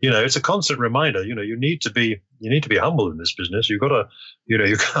 it's a constant reminder. You need to be humble in this business. You've got to,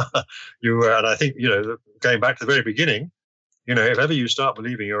 and I think, going back to the very beginning, if ever you start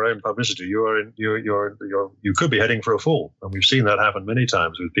believing your own publicity, you could be heading for a fall, and we've seen that happen many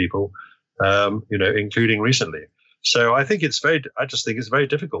times with people, including recently. So I just think it's very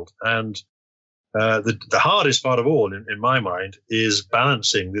difficult, and The hardest part of all, in my mind, is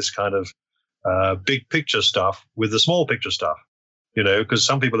balancing this kind of big picture stuff with the small picture stuff. Because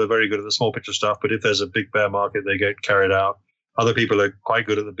some people are very good at the small picture stuff, but if there's a big bear market, they get carried out. Other people are quite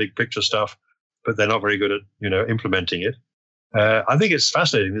good at the big picture stuff, but they're not very good at implementing it. I think it's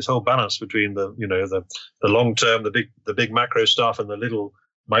fascinating, this whole balance between the long term, the big macro stuff, and the little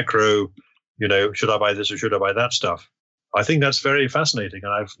micro, should I buy this or should I buy that stuff. I think that's very fascinating,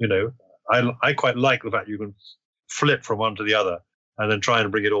 and I quite like the fact you can flip from one to the other and then try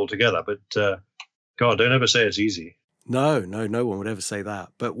and bring it all together. But God, don't ever say it's easy. No one would ever say that.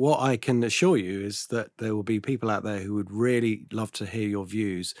 But what I can assure you is that there will be people out there who would really love to hear your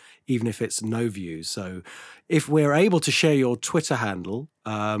views, even if it's no views. So if we're able to share your Twitter handle,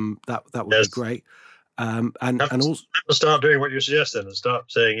 that would be great. And also start doing what you suggest then, and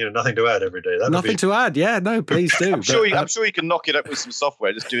start saying nothing to add every day. Nothing to add. Yeah, no, please do. I'm sure you can knock it up with some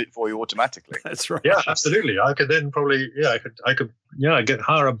software. Just do it for you automatically. That's right. Yeah, absolutely. I could then probably I could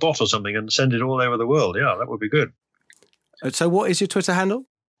hire a bot or something and send it all over the world. Yeah, that would be good. So what is your Twitter handle?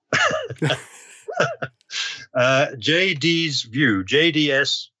 JD's View,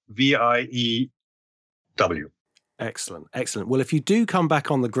 JDSVIEW. Excellent. Well, if you do come back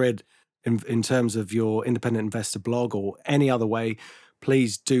on the grid in terms of your independent investor blog or any other way,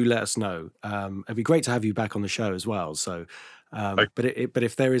 please do let us know. It'd be great to have you back on the show as well. So, but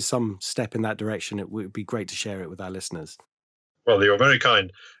if there is some step in that direction, it would be great to share it with our listeners. Well, you're very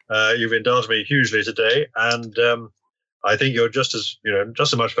kind. You've indulged me hugely today, and I think you're just as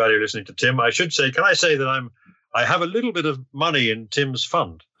much value listening to Tim. I should say, can I say that I have a little bit of money in Tim's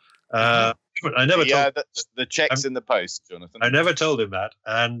fund. I never told the check's in the post, Jonathan. I never told him that,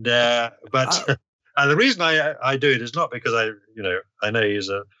 and and the reason I do it is not because I know he's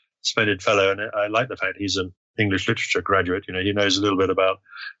a splendid fellow, and I like the fact he's an English literature graduate. He knows a little bit about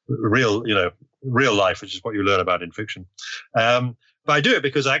real life, which is what you learn about in fiction. But I do it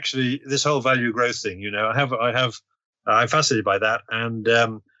because actually this whole value growth thing, I'm fascinated by that, and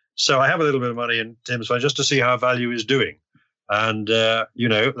so I have a little bit of money in Tim's fund just to see how value is doing. And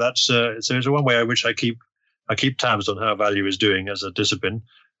that's so it's one way in which I keep tabs on how value is doing as a discipline.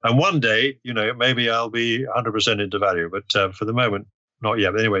 And one day, maybe I'll be 100% into value, but for the moment, not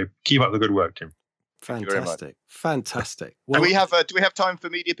yet. But anyway, keep up the good work, Tim. Fantastic. Well, do we have time for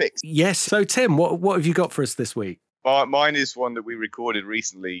media picks? Yes. So, Tim, what have you got for us this week? Mine is one that we recorded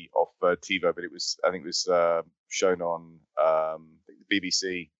recently off TiVo, but I think it was shown on the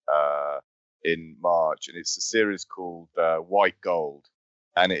BBC in March, and it's a series called White Gold,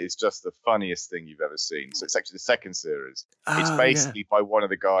 and it is just the funniest thing you've ever seen. So it's actually the second series. It's basically by one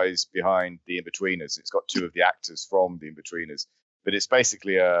of the guys behind The Inbetweeners. It's got two of the actors from The Inbetweeners, but it's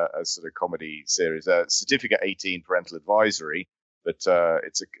basically a sort of comedy series. Certificate 18 parental advisory, but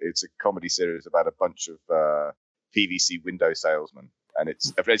it's a comedy series about a bunch of PVC window salesmen. And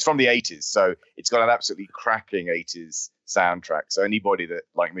it's from the 80s, so it's got an absolutely cracking 80s soundtrack. So anybody that,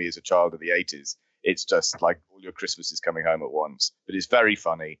 like me, is a child of the 80s, it's just like all your Christmases coming home at once. But it's very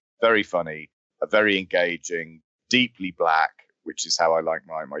funny, very engaging, deeply black, which is how I like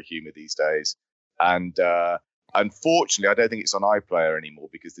my humor these days. And unfortunately, I don't think it's on iPlayer anymore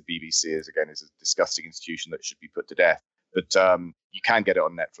because the BBC is a disgusting institution that should be put to death. But you can get it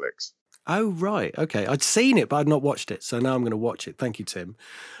on Netflix. Oh, right. Okay. I'd seen it, but I'd not watched it. So now I'm going to watch it. Thank you, Tim.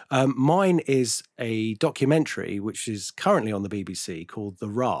 Mine is a documentary, which is currently on the BBC, called The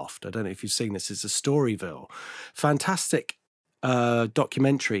Raft. I don't know if you've seen this. It's a Storyville. Fantastic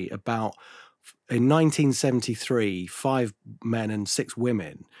documentary about, in 1973, 5 men and 6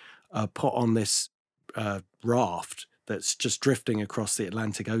 women put on this raft that's just drifting across the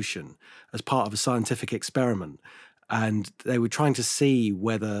Atlantic Ocean as part of a scientific experiment. And they were trying to see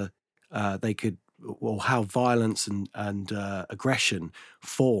whether they could, or how violence and aggression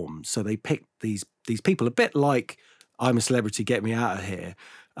form. So they picked these people, a bit like I'm a Celebrity, Get Me Out of Here,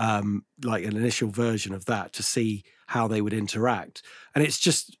 like an initial version of that, to see how they would interact. And it's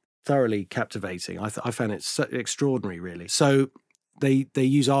just thoroughly captivating. I found it so extraordinary, really. So they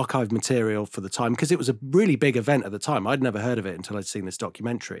use archived material for the time, because it was a really big event at the time. I'd never heard of it until I'd seen this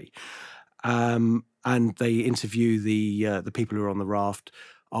documentary. And they interview the people who are on the raft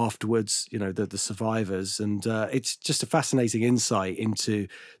afterwards, the survivors, and it's just a fascinating insight into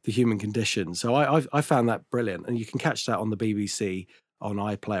the human condition. So I found that brilliant, and you can catch that on the BBC on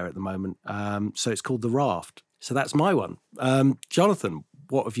iPlayer at the moment. So it's called The Raft. So that's my one. Jonathan,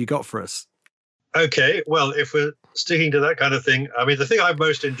 what have you got for us? Okay, well, if we're sticking to that kind of thing, I mean, the thing I've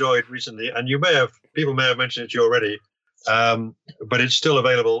most enjoyed recently, and people may have mentioned it to you already, But it's still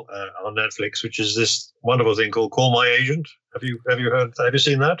available on Netflix, which is this wonderful thing called Call My Agent. Have you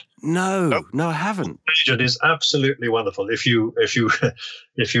seen that? No, Nope. no, I haven't. Agent is absolutely wonderful. If you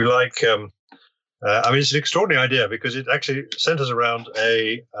like, I mean, it's an extraordinary idea because it actually centers around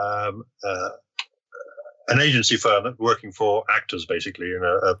an agency firm working for actors, basically,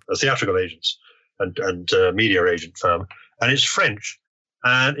 a theatrical agents and media agent firm, and it's French.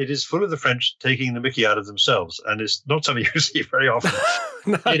 And it is full of the French taking the mickey out of themselves. And it's not something you see very often.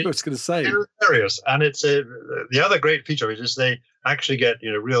 No, I was going to say. It's hilarious. And it's the other great feature of it is they actually get,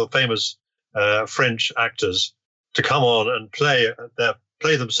 real famous French actors to come on and play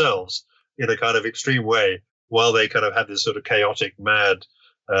themselves in a kind of extreme way while they kind of have this sort of chaotic, mad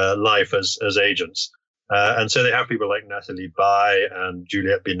life as agents. And so they have people like Nathalie Baye and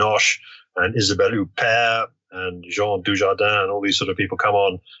Juliette Binoche and Isabelle Huppert and Jean Dujardin and all these sort of people come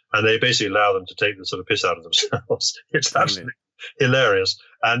on, and they basically allow them to take the sort of piss out of themselves. It's absolutely hilarious.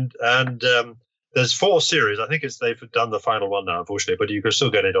 And there's 4 series. I think they've done the final one now, unfortunately, but you can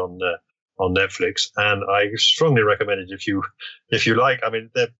still get it on Netflix. And I strongly recommend it if you like. I mean,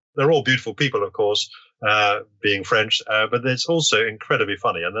 they're all beautiful people, of course, being French, but it's also incredibly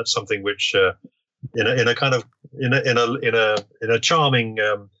funny, and that's something which in a charming.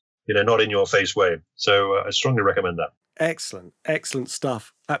 Not in your face way. So I strongly recommend that. Excellent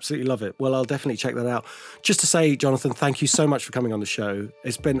stuff. Absolutely love it. Well, I'll definitely check that out. Just to say, Jonathan, thank you so much for coming on the show.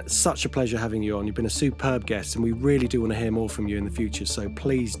 It's been such a pleasure having you on. You've been a superb guest, and we really do want to hear more from you in the future. So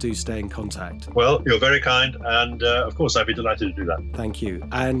please do stay in contact. Well, you're very kind. And of course, I'd be delighted to do that. Thank you.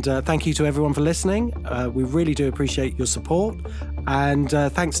 And thank you to everyone for listening. We really do appreciate your support. And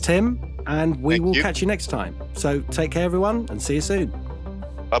thanks, Tim. And we will catch you next time. So take care, everyone, and see you soon.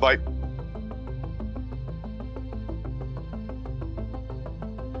 Bye-bye.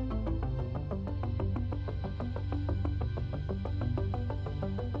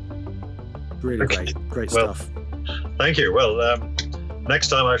 Really great stuff. Thank you. Well, next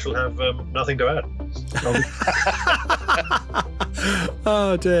time I shall have nothing to add.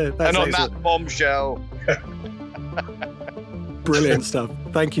 Oh dear. That's and on excellent. that bombshell. Brilliant stuff.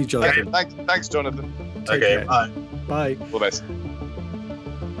 Thank you, Jonathan. Thanks, Jonathan. Take Okay, care. bye. Bye. All the best.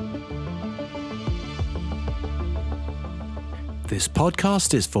 This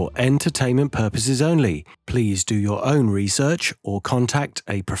podcast is for entertainment purposes only. Please do your own research or contact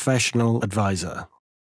a professional advisor.